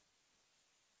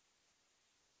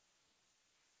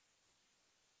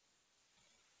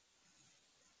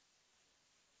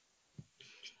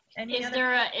 Is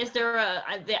there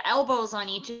the elbows on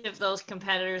each of those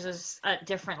competitors is at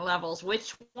different levels?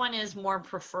 Which one is more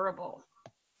preferable?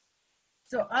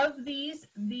 So of these,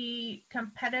 the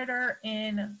competitor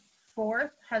in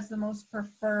fourth has the most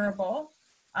preferable.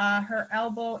 Her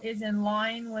elbow is in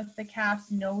line with the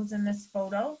calf's nose in this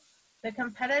photo. The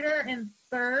competitor in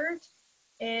third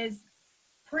is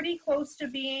pretty close to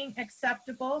being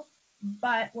acceptable,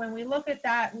 but when we look at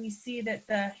that, we see that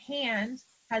the hand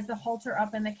has the halter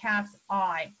up in the calf's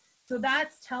eye. So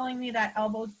that's telling me that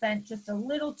elbow's bent just a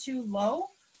little too low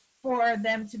for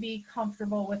them to be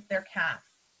comfortable with their calf.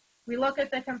 We look at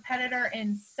the competitor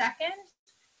in second,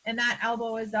 and that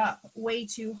elbow is up way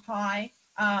too high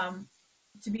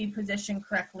to be positioned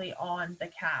correctly on the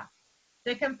calf.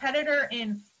 The competitor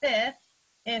in fifth,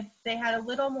 if they had a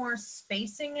little more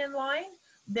spacing in line,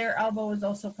 their elbow is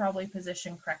also probably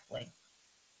positioned correctly.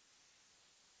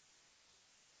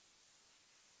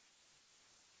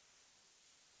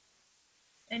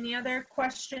 Any other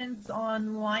questions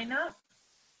on lineup?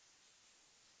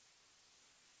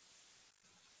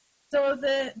 So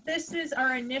this is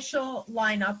our initial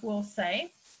lineup, we'll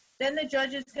say. Then the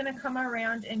judge is going to come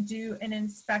around and do an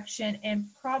inspection and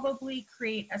probably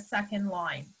create a second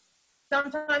line.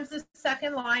 Sometimes the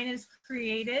second line is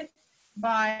created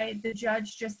by the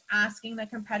judge just asking the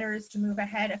competitors to move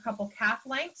ahead a couple calf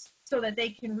lengths so that they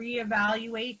can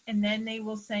reevaluate, and then they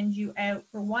will send you out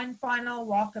for one final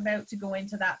walkabout to go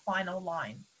into that final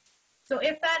line. So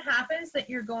if that happens, that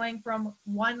you're going from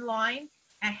one line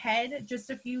ahead just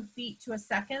a few feet to a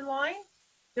second line,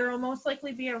 there will most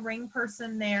likely be a ring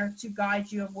person there to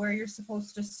guide you of where you're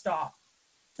supposed to stop.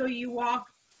 So you walk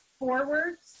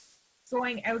forwards,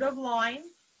 going out of line,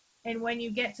 and when you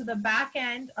get to the back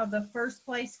end of the first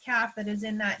place calf that is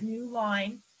in that new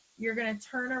line, you're going to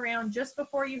turn around just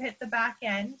before you hit the back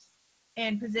end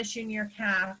and position your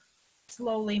calf,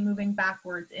 slowly moving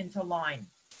backwards into line.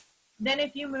 Then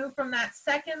if you move from that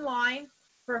second line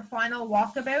for a final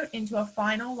walkabout into a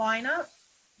final lineup,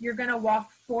 you're going to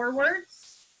walk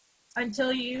forwards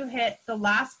until you hit the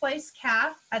last place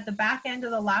calf at the back end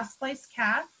of the last place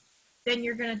calf. Then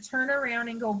you're going to turn around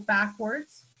and go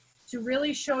backwards to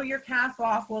really show your calf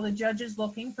off while the judge is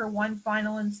looking for one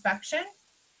final inspection.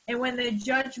 And when the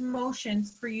judge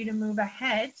motions for you to move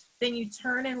ahead, then you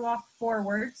turn and walk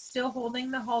forward, still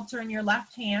holding the halter in your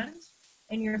left hand,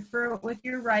 and you throw it with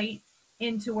your right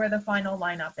into where the final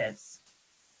lineup is.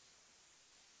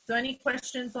 So any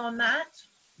questions on that?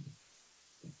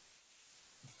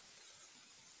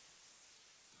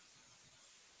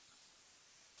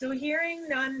 So hearing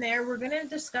none there, we're going to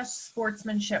discuss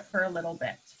sportsmanship for a little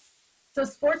bit. So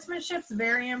sportsmanship is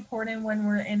very important when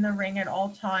we're in the ring at all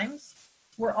times.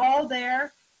 We're all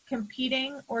there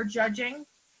competing or judging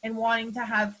and wanting to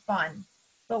have fun,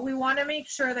 but we want to make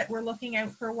sure that we're looking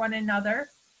out for one another.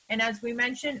 And as we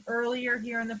mentioned earlier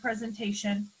here in the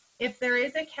presentation, if there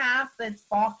is a calf that's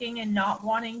balking and not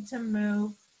wanting to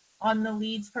move on the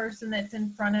leads person that's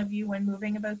in front of you when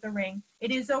moving about the ring,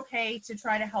 it is okay to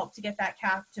try to help to get that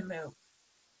calf to move.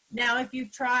 Now, if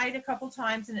you've tried a couple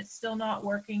times and it's still not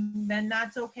working, then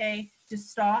that's okay to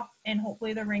stop, and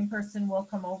hopefully the ring person will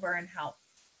come over and help.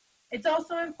 It's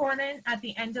also important at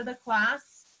the end of the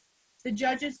class, the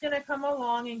judge is going to come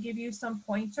along and give you some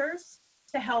pointers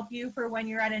to help you for when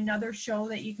you're at another show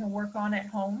that you can work on at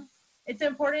home. It's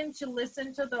important to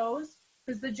listen to those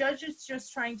because the judge is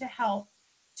just trying to help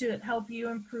you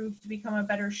improve to become a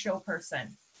better show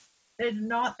person. They're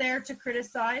not there to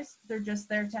criticize, they're just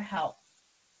there to help.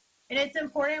 And it's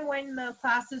important when the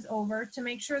class is over to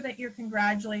make sure that you're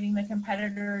congratulating the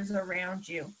competitors around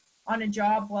you on a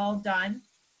job well done.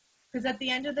 Because at the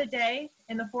end of the day,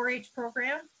 in the 4-H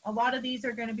program, a lot of these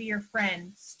are going to be your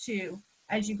friends too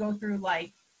as you go through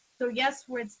life. So yes,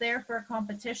 it's there for a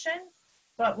competition,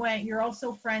 but when you're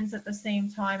also friends at the same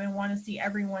time and want to see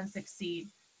everyone succeed.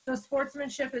 So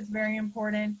sportsmanship is very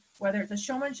important, whether it's a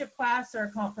showmanship class or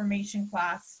a confirmation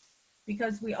class,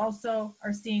 because we also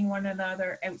are seeing one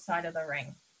another outside of the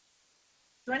ring.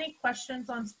 So any questions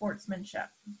on sportsmanship?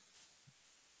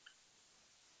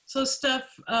 So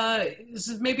Steph, this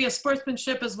is maybe a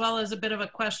sportsmanship as well as a bit of a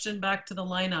question back to the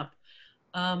lineup.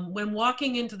 When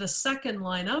walking into the second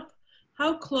lineup,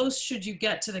 how close should you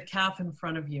get to the calf in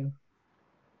front of you?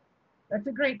 That's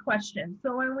a great question.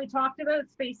 So when we talked about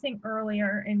spacing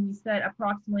earlier and we said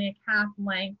approximately a calf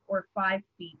length or 5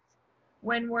 feet,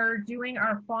 when we're doing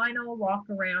our final walk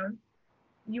around,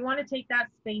 you want to take that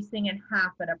spacing and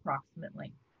half it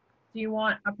approximately. So you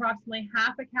want approximately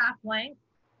half a calf length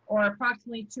or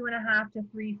approximately 2.5 to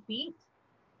 3 feet,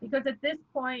 because at this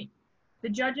point, the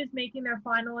judge is making their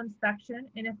final inspection,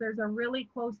 and if there's a really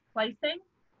close placing,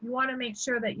 you want to make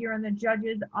sure that you're in the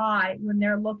judge's eye when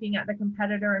they're looking at the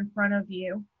competitor in front of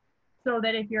you, so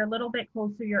that if you're a little bit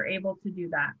closer, you're able to do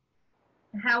that.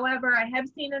 However, I have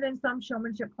seen it in some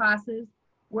showmanship classes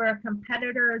where a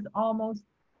competitor is almost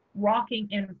walking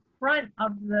in front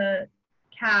of the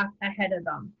calf ahead of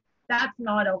them. That's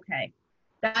not okay.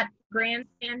 That's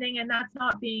grandstanding, and that's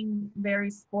not being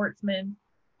very sportsman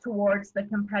towards the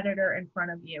competitor in front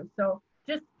of you. So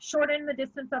just shorten the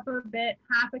distance up a bit.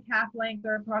 Half a calf length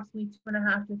or approximately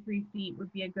 2.5 to 3 feet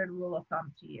would be a good rule of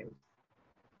thumb to use.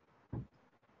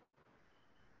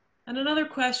 And another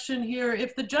question here,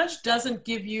 if the judge doesn't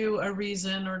give you a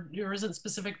reason or isn't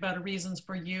specific about a reasons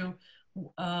for you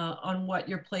on what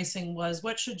your placing was,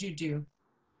 what should you do?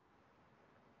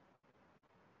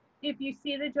 If you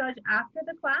see the judge after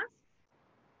the class,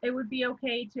 it would be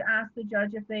okay to ask the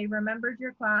judge if they remembered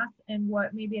your class and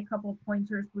what maybe a couple of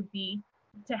pointers would be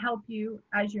to help you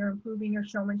as you're improving your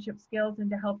showmanship skills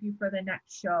and to help you for the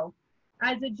next show.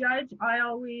 As a judge, I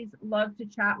always love to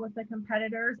chat with the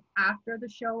competitors after the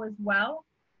show as well.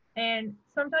 And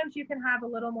sometimes you can have a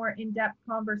little more in-depth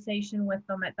conversation with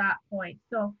them at that point.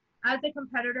 So as a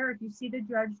competitor, if you see the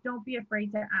judge, don't be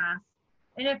afraid to ask.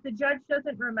 And if the judge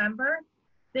doesn't remember,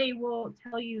 they will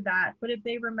tell you that. But if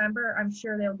they remember, I'm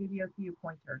sure they'll give you a few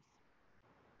pointers.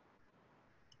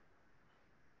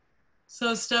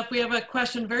 So Steph, we have a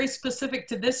question very specific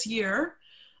to this year.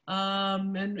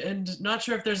 And not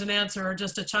sure if there's an answer or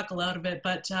just a chuckle out of it,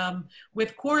 but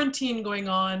with quarantine going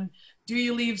on, do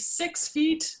you leave 6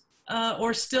 feet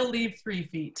or still leave 3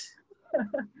 feet?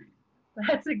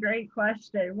 That's a great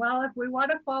question. Well, if we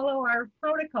want to follow our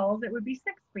protocols, it would be 6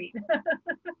 feet.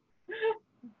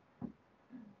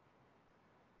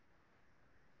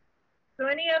 So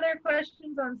any other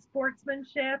questions on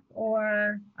sportsmanship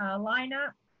or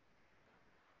lineup?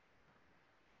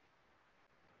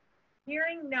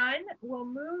 Hearing none, we'll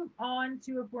move on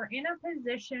to if we're in a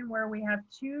position where we have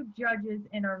 2 judges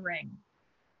in a ring.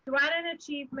 So at an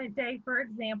achievement day, for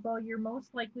example, you're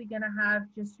most likely going to have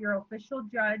just your official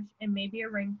judge and maybe a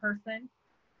ring person.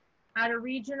 At a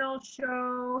regional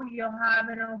show, you'll have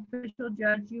an official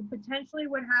judge. You potentially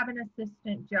would have an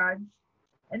assistant judge.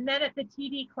 And then at the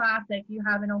TD Classic, you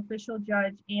have an official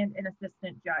judge and an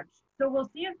assistant judge. So we'll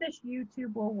see if this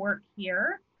YouTube will work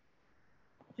here,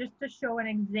 just to show an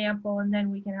example, and then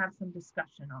we can have some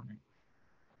discussion on it.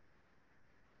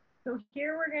 So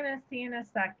here we're going to see in a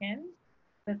second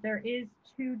that there is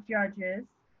 2 judges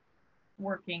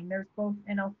working. There's both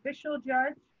an official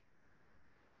judge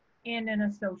and an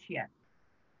associate.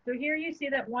 So here you see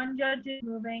that one judge is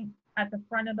moving at the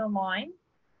front of the line,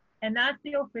 and that's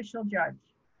the official judge.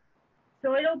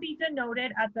 So it'll be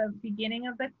denoted at the beginning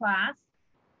of the class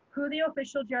who the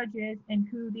official judge is and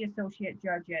who the associate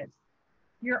judge is.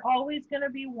 You're always going to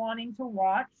be wanting to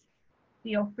watch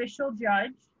the official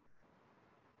judge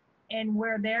and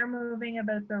where they're moving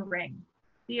about the ring.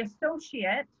 The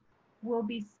associate will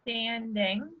be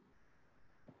standing,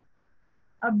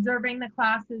 observing the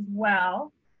class as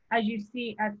well, as you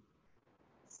see as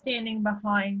standing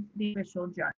behind the official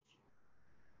judge.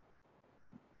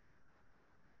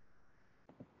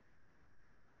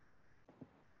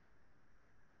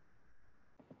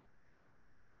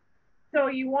 So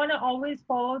you want to always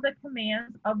follow the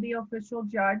commands of the official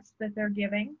judge that they're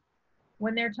giving.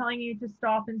 When they're telling you to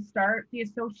stop and start, the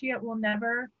associate will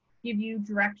never give you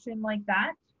direction like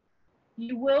that.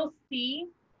 You will see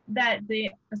that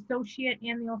the associate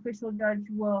and the official judge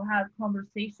will have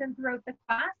conversation throughout the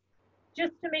class,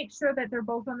 just to make sure that they're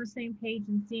both on the same page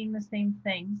and seeing the same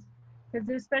things. Because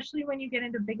especially when you get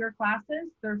into bigger classes,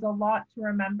 there's a lot to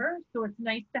remember. So it's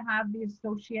nice to have the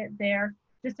associate there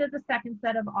just as a second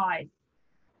set of eyes.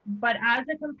 But as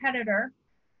a competitor,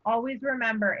 always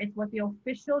remember it's what the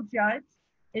official judge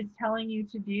is telling you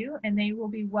to do, and they will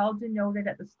be well denoted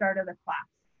at the start of the class.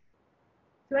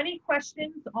 So any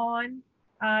questions on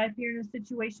if you're in a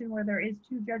situation where there is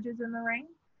 2 judges in the ring?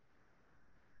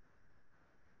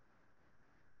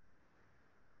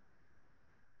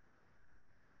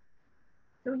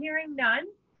 So hearing none,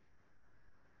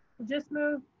 we'll just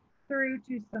move through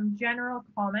to some general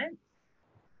comments.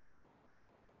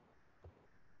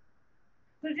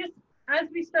 So just as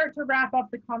we start to wrap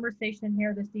up the conversation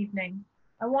here this evening,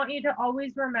 I want you to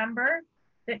always remember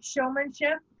that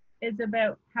showmanship is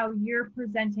about how you're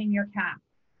presenting your calf.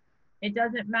 It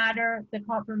doesn't matter the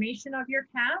conformation of your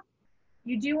calf.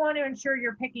 You do want to ensure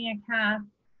you're picking a calf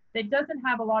that doesn't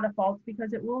have a lot of faults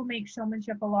because it will make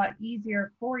showmanship a lot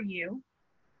easier for you.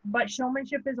 But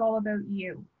showmanship is all about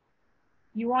you.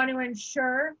 You want to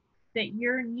ensure that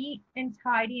you're neat and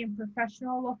tidy and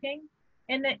professional looking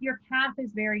and that your calf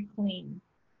is very clean.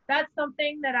 That's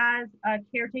something that as a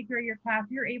caretaker of your calf,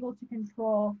 you're able to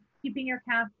control keeping your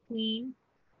calf clean.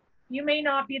 You may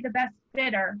not be the best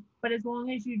fitter, but as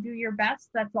long as you do your best,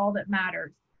 that's all that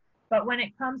matters. But when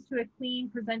it comes to a clean,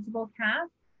 presentable calf,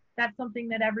 that's something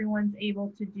that everyone's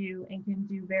able to do and can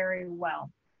do very well.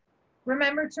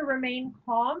 Remember to remain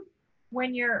calm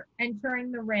when you're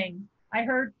entering the ring. I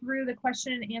heard through the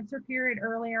question and answer period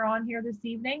earlier on here this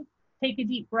evening, take a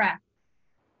deep breath.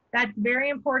 That's very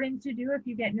important to do if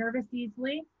you get nervous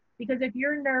easily, because if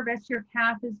you're nervous, your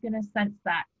calf is going to sense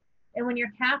that. And when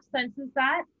your calf senses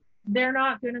that, they're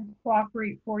not going to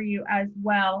cooperate for you as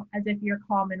well as if you're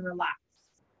calm and relaxed.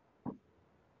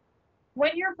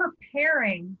 When you're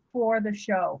preparing for the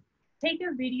show, take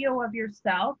a video of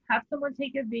yourself, have someone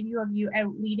take a video of you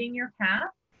out leading your calf,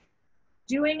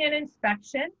 doing an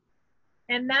inspection,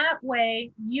 and that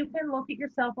way you can look at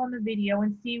yourself on the video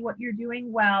and see what you're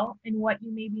doing well and what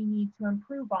you maybe need to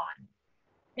improve on.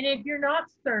 And if you're not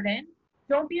certain,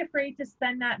 don't be afraid to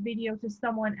send that video to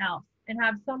someone else and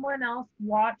have someone else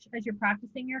watch as you're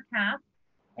practicing your calf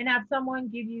and have someone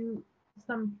give you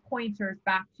some pointers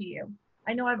back to you.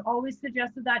 I know I've always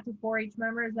suggested that to 4-H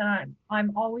members, and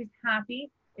I'm always happy.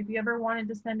 If you ever wanted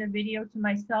to send a video to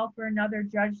myself or another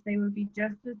judge, they would be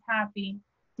just as happy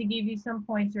to give you some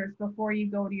pointers before you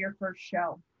go to your first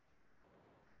show.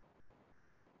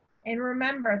 And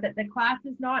remember that the class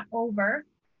is not over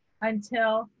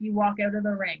until you walk out of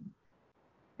the ring.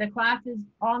 The class is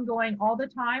ongoing all the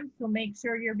time, so make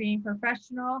sure you're being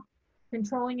professional,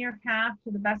 controlling your calf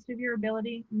to the best of your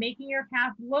ability, making your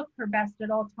calf look her best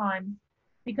at all times,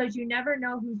 because you never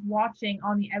know who's watching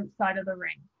on the outside of the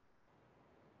ring.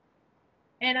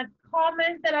 And a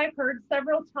comment that I've heard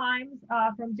several times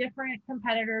from different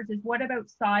competitors is, what about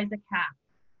size of calf?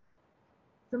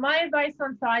 So my advice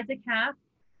on size of calf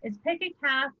is pick a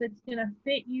calf that's gonna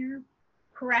fit you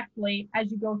correctly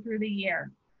as you go through the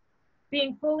year.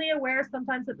 Being fully aware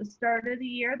sometimes at the start of the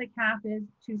year, the calf is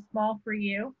too small for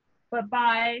you, but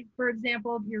by, for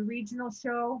example, your regional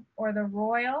show or the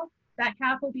Royal, that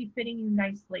calf will be fitting you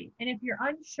nicely. And if you're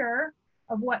unsure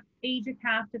of what age of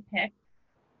calf to pick,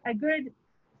 a good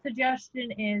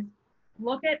suggestion is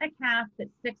look at a calf that's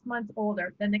 6 months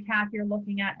older than the calf you're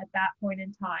looking at that point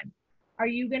in time. Are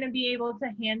you going to be able to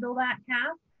handle that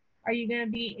calf? Are you going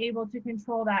to be able to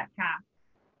control that calf?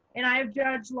 And I've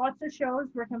judged lots of shows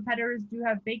where competitors do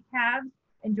have big calves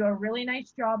and do a really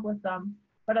nice job with them,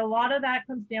 but a lot of that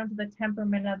comes down to the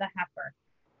temperament of the heifer.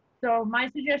 So my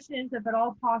suggestion is, if at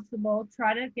all possible,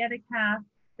 try to get a calf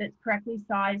that's correctly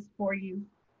sized for you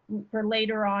for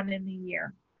later on in the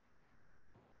year.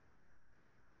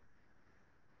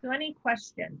 So any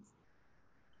questions?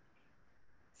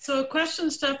 So a question,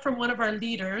 Steph, from one of our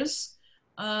leaders.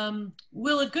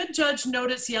 Will a good judge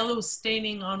notice yellow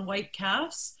staining on white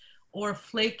calves or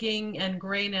flaking and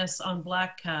grayness on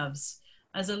black calves?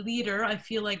 As a leader, I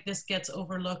feel like this gets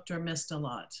overlooked or missed a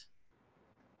lot.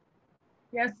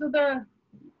 Yeah, so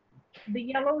the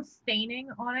yellow staining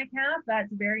on a calf,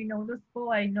 that's very noticeable.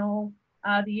 I know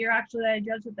the year actually that I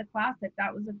judged at the Classic,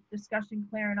 that was a discussion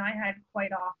Claire and I had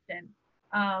quite often.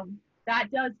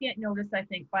 That does get noticed, I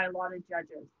think, by a lot of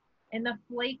judges. And the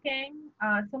flaking,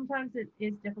 sometimes it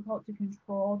is difficult to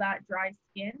control that dry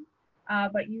skin,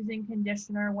 but using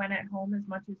conditioner when at home as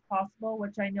much as possible,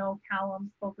 which I know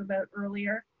Callum spoke about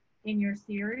earlier in your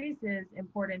series, is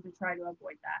important to try to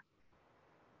avoid that.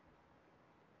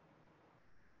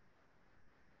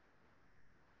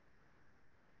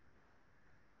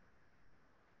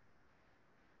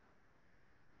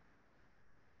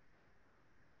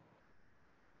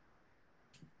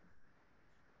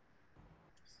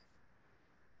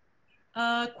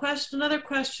 Another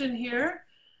question here.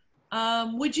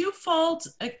 Would you fault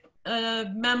a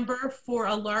member for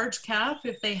a large calf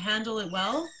if they handle it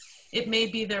well? It may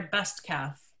be their best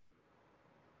calf.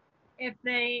 If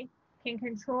they can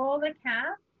control the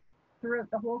calf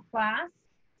throughout the whole class,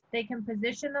 they can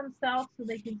position themselves so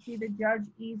they can see the judge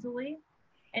easily,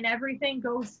 and everything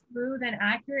goes smooth and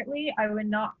accurately, I would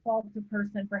not fault the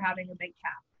person for having a big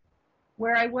calf.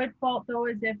 Where I would fault, though,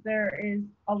 is if there is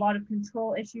a lot of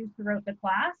control issues throughout the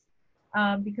class,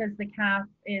 because the calf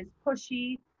is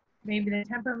pushy, maybe the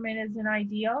temperament isn't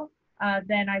ideal,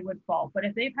 then I would fault. But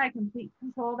if they've had complete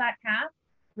control of that calf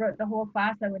throughout the whole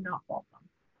class, I would not fault them.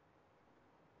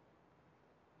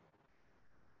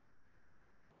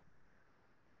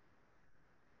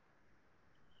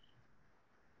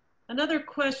 Another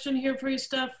question here for you,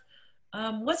 Steph.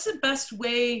 What's the best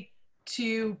way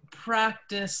to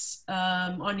practice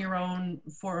on your own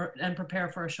and prepare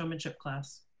for a showmanship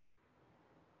class?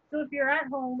 So if you're at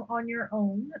home on your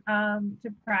own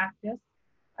to practice,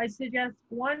 I suggest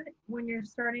one, when you're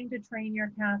starting to train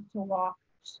your calf to walk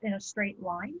in a straight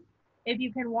line, if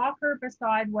you can walk her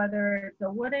beside whether it's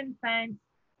a wooden fence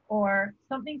or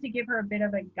something to give her a bit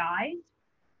of a guide,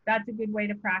 that's a good way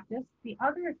to practice. The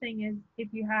other thing is if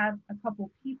you have a couple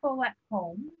people at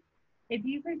home, if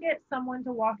you could get someone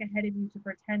to walk ahead of you to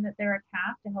pretend that they're a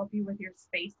calf to help you with your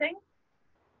spacing,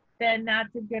 then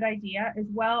that's a good idea, as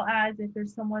well as if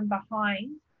there's someone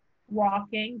behind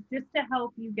walking, just to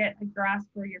help you get a grasp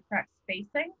for your correct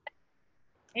spacing.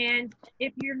 And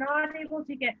if you're not able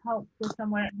to get help with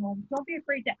someone at home, don't be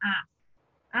afraid to ask.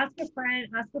 Ask a friend,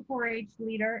 ask a 4-H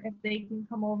leader if they can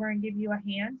come over and give you a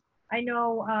hand. I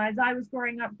know as I was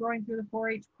growing up, going through the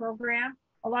 4-H program,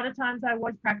 a lot of times I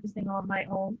was practicing on my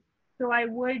own. So I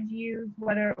would use,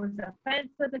 whether it was a fence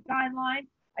as a guideline,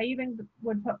 I even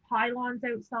would put pylons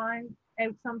out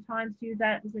sometimes to use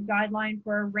that as a guideline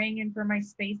for a ring and for my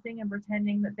spacing and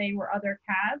pretending that they were other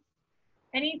calves.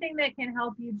 Anything that can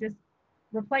help you just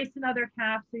replace another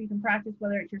calf so you can practice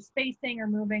whether it's your spacing or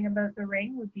moving about the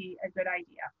ring would be a good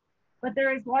idea. But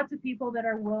there is lots of people that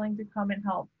are willing to come and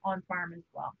help on farm as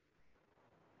well.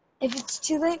 If it's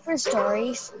too late for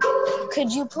stories,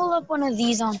 could you pull up one of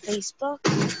these on Facebook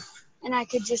and I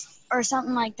could just, or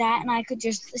something like that, and I could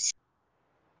just.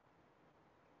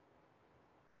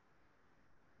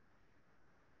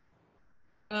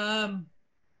 I'm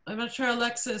not sure,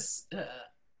 Alexis,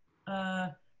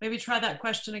 maybe try that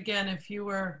question again if you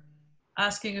were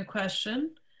asking a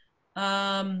question.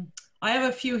 I have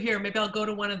a few here. Maybe I'll go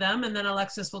to one of them and then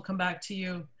Alexis will come back to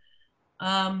you.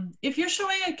 If you're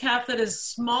showing a calf that is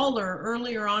smaller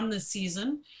earlier on this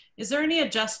season, is there any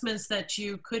adjustments that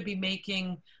you could be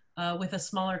making with a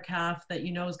smaller calf that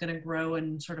you know is going to grow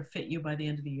and sort of fit you by the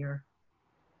end of the year?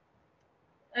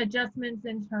 Adjustments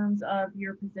in terms of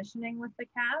your positioning with the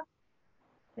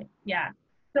calf? Yeah.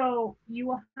 So you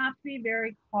will have to be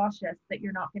very cautious that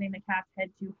you're not getting the calf's head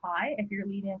too high if you're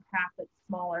leading a calf that's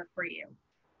smaller for you.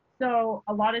 So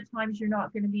a lot of times you're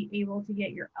not going to be able to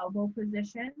get your elbow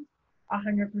positioned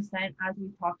 100% as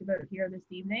we've talked about here this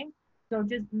evening. So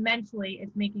just mentally,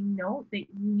 it's making note that you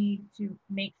need to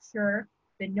make sure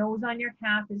the nose on your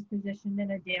calf is positioned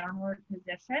in a downward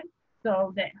position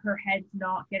so that her head's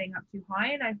not getting up too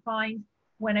high. And I find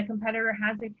when a competitor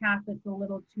has a calf that's a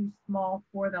little too small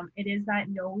for them, it is that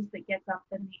nose that gets up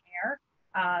in the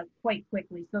air quite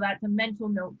quickly. So that's a mental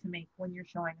note to make when you're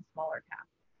showing a smaller calf.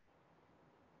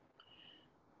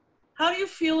 How do you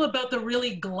feel about the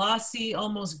really glossy,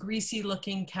 almost greasy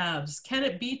looking calves? Can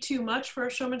it be too much for a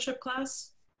showmanship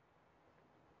class?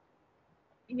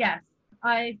 Yes,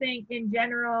 I think in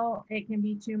general, it can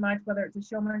be too much, whether it's a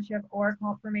showmanship or a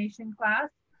confirmation class.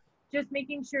 Just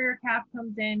making sure your calf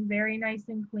comes in very nice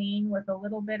and clean with a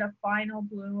little bit of final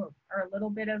blue or a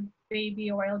little bit of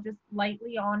baby oil just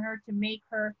lightly on her to make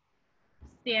her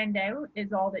stand out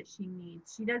is all that she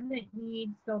needs. She doesn't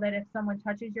need so that if someone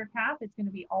touches your calf, it's going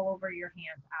to be all over your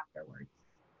hands afterwards.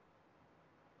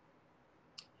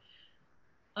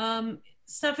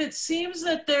 Steph, it seems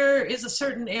that there is a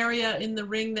certain area in the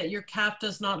ring that your calf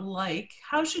does not like.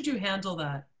 How should you handle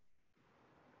that?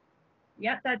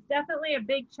 Yep, that's definitely a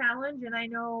big challenge. And I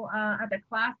know at the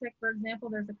Classic, for example,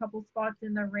 there's a couple spots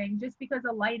in the ring just because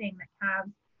of lighting that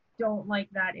calves don't like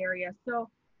that area. So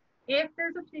if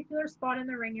there's a particular spot in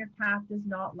the ring your calf does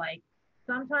not like,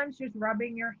 sometimes just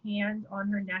rubbing your hand on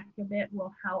her neck a bit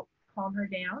will help calm her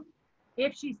down.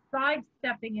 If she's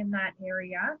sidestepping in that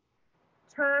area,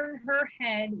 turn her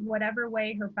head whatever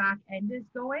way her back end is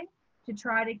going to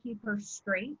try to keep her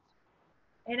straight.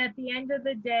 And at the end of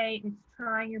the day, it's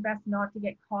trying your best not to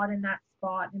get caught in that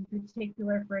spot, in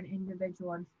particular for an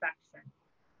individual inspection.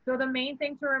 So the main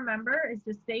thing to remember is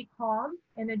to stay calm,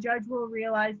 and the judge will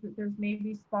realize that there's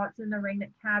maybe spots in the ring that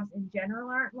calves in general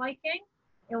aren't liking,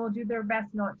 and will do their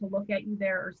best not to look at you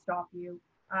there or stop you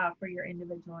for your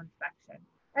individual inspection.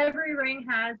 Every ring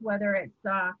has, whether it's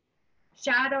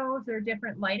shadows or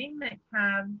different lighting that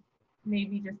calves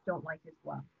maybe just don't like as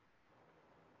well.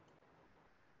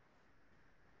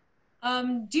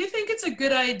 Do you think it's a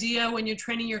good idea when you're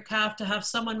training your calf to have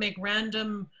someone make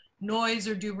random noise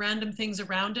or do random things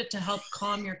around it to help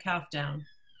calm your calf down?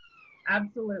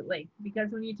 Absolutely,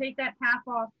 because when you take that calf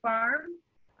off farm,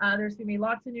 there's going to be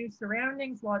lots of new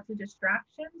surroundings, lots of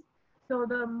distractions. So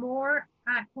the more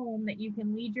at home that you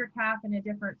can lead your calf in a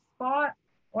different spot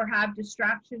or have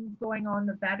distractions going on,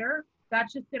 the better.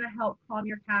 That's just going to help calm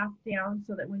your calf down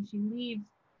so that when she leaves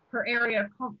her area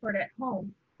of comfort at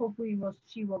home, hopefully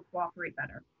she will cooperate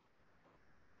better.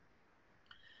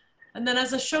 And then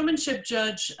as a showmanship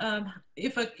judge,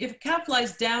 if a calf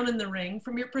lies down in the ring,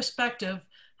 from your perspective,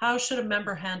 how should a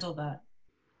member handle that?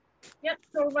 Yep,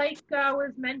 so like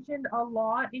was mentioned a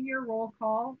lot in your roll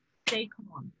call, stay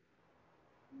calm.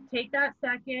 Take that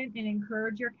second and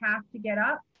encourage your calf to get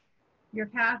up. Your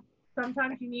calf,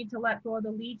 sometimes you need to let go of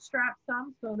the lead strap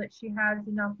some so that she has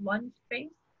enough lunge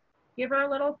space. Give her a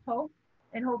little poke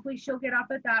and hopefully she'll get up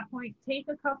at that point. Take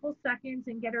a couple seconds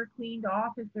and get her cleaned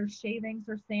off if there's shavings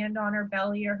or sand on her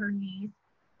belly or her knees,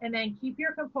 and then keep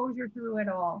your composure through it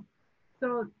all.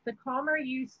 So the calmer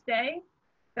you stay,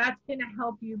 that's gonna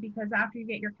help you, because after you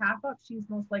get your calf up, she's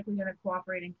most likely gonna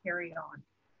cooperate and carry on.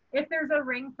 If there's a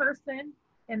ring person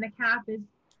and the calf is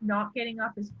not getting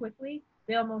up as quickly,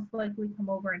 they'll most likely come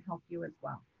over and help you as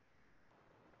well.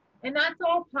 And that's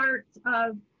all part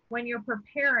of when you're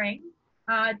preparing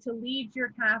to lead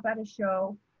your calf at a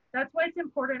show. That's why it's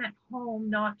important at home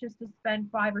not just to spend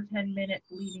 5 or 10 minutes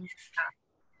leading your calf.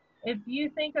 If you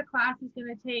think a class is going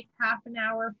to take half an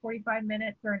hour, 45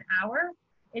 minutes, or an hour,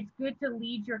 it's good to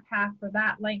lead your calf for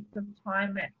that length of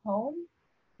time at home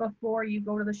before you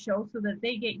go to the show, so that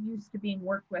they get used to being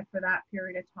worked with for that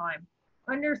period of time.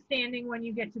 Understanding when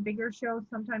you get to bigger shows,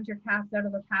 sometimes your calf's out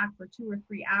of the pack for 2 or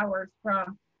 3 hours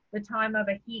from the time of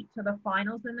a heat to the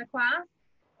finals in the class.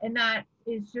 And that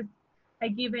is just a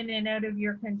given and out of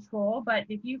your control. But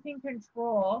if you can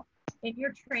control in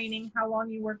your training how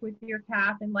long you work with your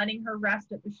calf and letting her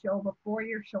rest at the show before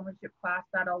your showmanship class,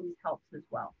 that always helps as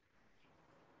well.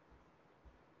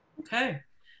 Okay.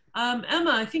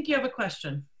 Emma, I think you have a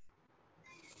question.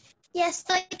 Yes,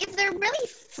 like if they're really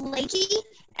flaky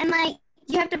and like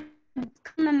you have to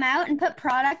comb them out and put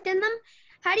product in them,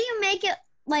 how do you make it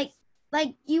like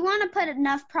you want to put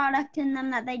enough product in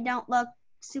them that they don't look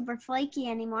super flaky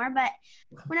anymore, but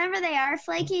whenever they are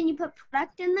flaky and you put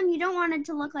product in them, you don't want it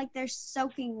to look like they're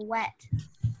soaking wet.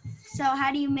 So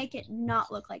how do you make it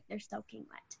not look like they're soaking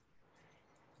wet?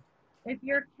 If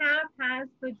your calf has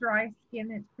the dry skin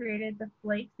that's created the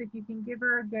flakes, if you can give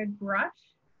her a good brush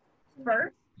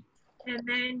first, and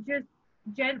then just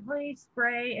gently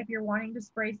spray, if you're wanting to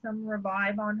spray some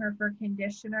Revive on her for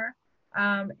conditioner,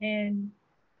 and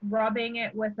rubbing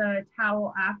it with a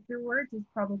towel afterwards is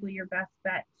probably your best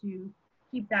bet to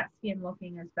keep that skin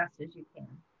looking as best as you can.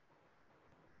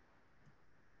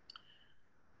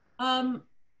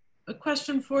 A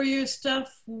question for you,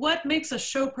 Steph. What makes a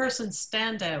show person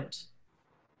stand out?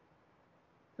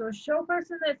 So a show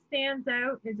person that stands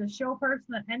out is a show person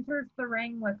that enters the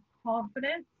ring with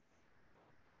confidence.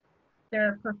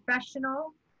 They're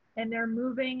professional and they're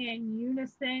moving in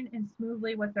unison and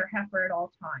smoothly with their heifer at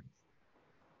all times.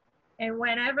 And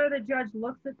whenever the judge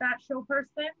looks at that show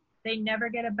person, they never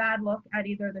get a bad look at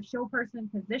either the show person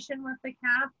position with the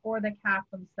calf or the calf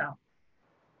themselves.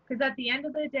 Because at the end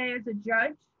of the day, as a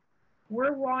judge,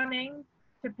 we're wanting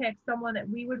to pick someone that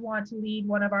we would want to lead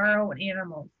one of our own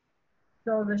animals.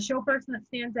 So the show person that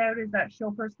stands out is that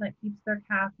show person that keeps their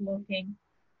calf looking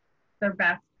their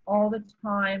best all the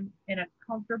time in a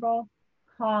comfortable,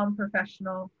 calm,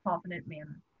 professional, confident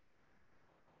manner.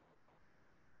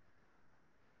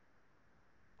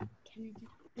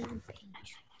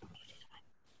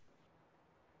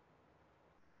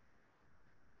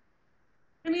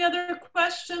 Any other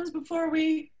questions before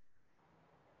we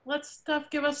let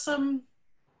Steph give us some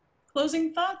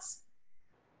closing thoughts?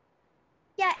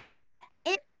 Yeah,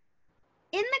 in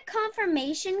the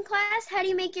confirmation class, how do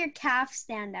you make your calf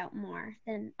stand out more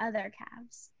than other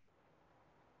calves?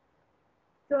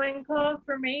 So in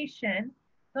confirmation,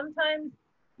 sometimes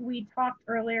we talked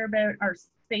earlier about our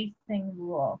spacing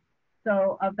rule.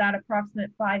 So of that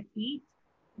approximate 5 feet,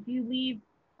 if you leave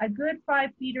a good 5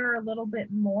 feet or a little bit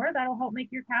more, that'll help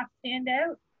make your calf stand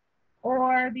out.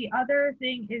 Or the other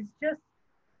thing is just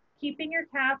keeping your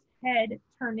calf's head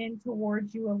turned in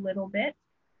towards you a little bit.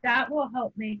 That will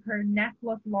help make her neck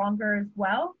look longer as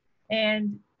well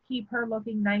and keep her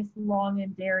looking nice, long,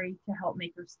 and dairy to help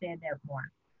make her stand out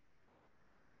more.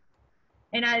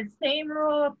 And as same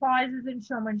rule applies as in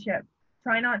showmanship.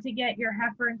 Try not to get your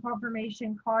heifer in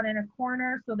confirmation caught in a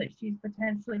corner so that she's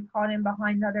potentially caught in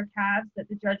behind other calves that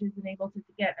the judge isn't able to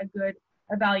get a good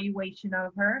evaluation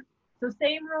of her. So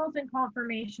same rules in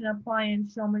confirmation apply in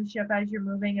showmanship as you're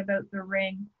moving about the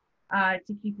ring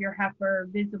to keep your heifer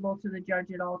visible to the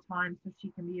judge at all times so she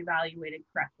can be evaluated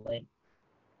correctly.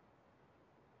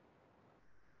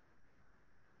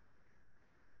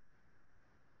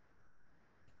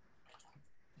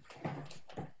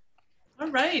 All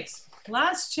right,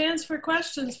 last chance for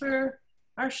questions for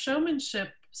our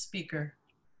showmanship speaker.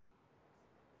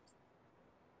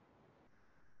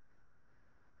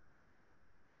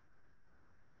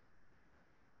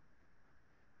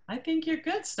 I think you're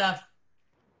good, Steph.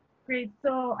 Great.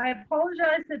 So I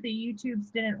apologize that the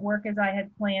YouTubes didn't work as I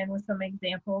had planned with some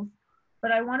examples,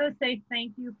 but I want to say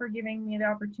thank you for giving me the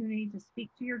opportunity to speak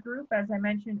to your group. As I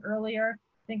mentioned earlier,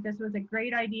 I think this was a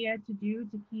great idea to do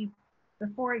to keep the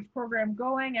 4-H program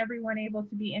going, everyone able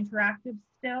to be interactive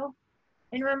still.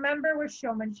 And remember with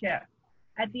showmanship,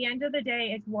 at the end of the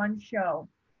day, it's one show.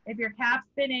 If your calf's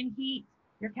been in heat,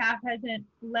 your calf hasn't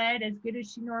led as good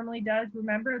as she normally does,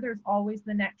 remember there's always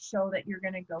the next show that you're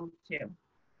going to go to.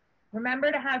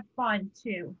 Remember to have fun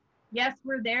too. Yes,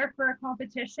 we're there for a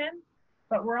competition,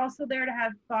 but we're also there to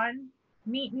have fun,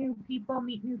 meet new people,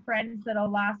 meet new friends that'll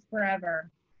last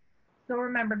forever. So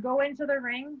remember, go into the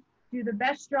ring, do the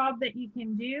best job that you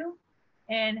can do,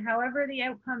 and however the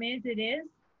outcome is, it is.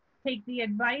 Take the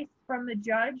advice from the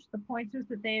judge, the pointers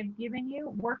that they have given you,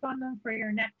 work on them for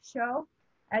your next show,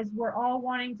 as we're all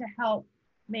wanting to help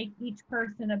make each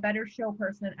person a better show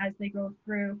person as they go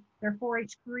through their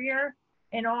 4-H career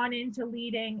and on into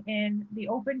leading in the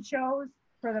open shows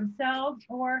for themselves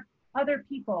or other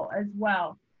people as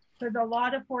well. Because a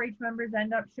lot of 4-H members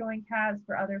end up showing calves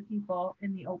for other people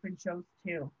in the open shows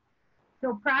too.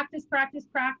 So practice, practice,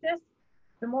 practice.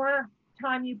 The more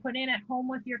time you put in at home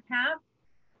with your calf,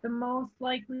 the most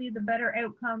likely the better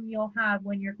outcome you'll have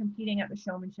when you're competing at the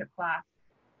showmanship class.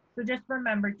 So just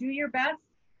remember, do your best,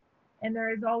 and there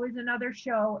is always another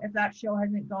show if that show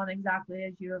hasn't gone exactly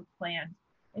as you have planned.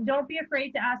 And don't be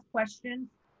afraid to ask questions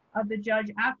of the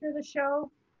judge after the show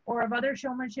or of other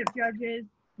showmanship judges,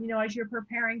 you know, as you're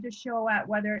preparing to show at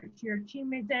whether it's your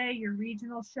achievement day, your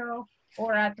regional show,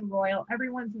 or at the Royal.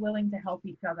 Everyone's willing to help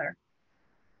each other.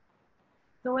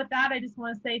 So with that, I just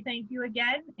want to say thank you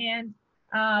again. And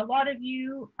a lot of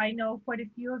you, I know quite a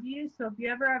few of you, so if you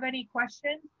ever have any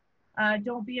questions,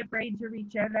 don't be afraid to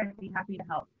reach out. I'd be happy to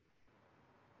help.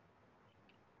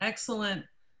 Excellent.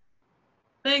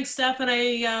 Thanks, Steph.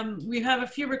 And we have a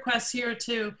few requests here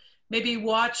to maybe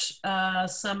watch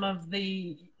some of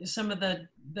the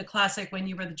classic when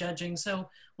you were the judging. So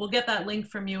we'll get that link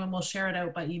from you and we'll share it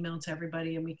out by email to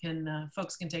everybody, and we can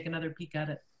folks can take another peek at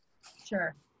it.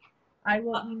 Sure. I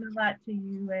will email that to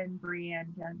you and Bree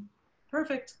and Jen.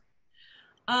 Perfect.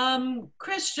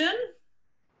 Christian,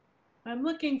 I'm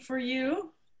looking for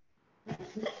you.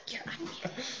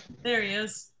 There he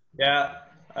is. Yeah.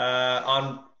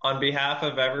 On behalf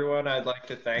of everyone, I'd like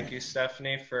to thank you,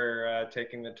 Stephanie, for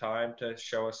taking the time to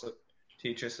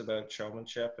teach us about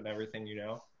showmanship and everything you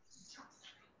know.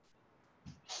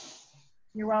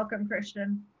 You're welcome,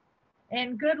 Christian.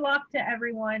 And good luck to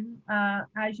everyone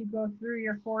as you go through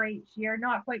your 4-H year.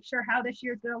 Not quite sure how this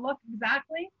year's going to look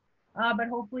exactly, but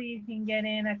hopefully you can get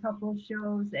in a couple of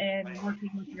shows and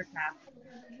working with your calf.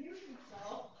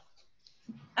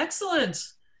 Excellent.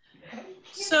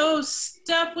 So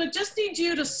Steph, we just need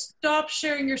you to stop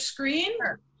sharing your screen.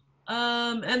 Sure.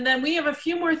 And then we have a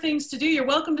few more things to do. You're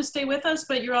welcome to stay with us,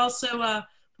 but you're also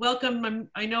welcome.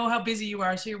 I know how busy you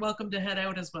are, so you're welcome to head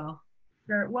out as well.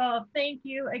 Sure. Well, thank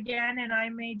you again, and I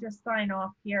may just sign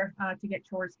off here to get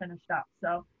chores finished up.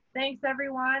 So thanks,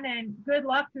 everyone, and good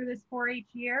luck through this 4-H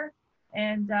year,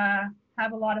 and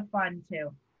have a lot of fun,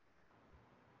 too.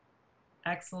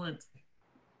 Excellent.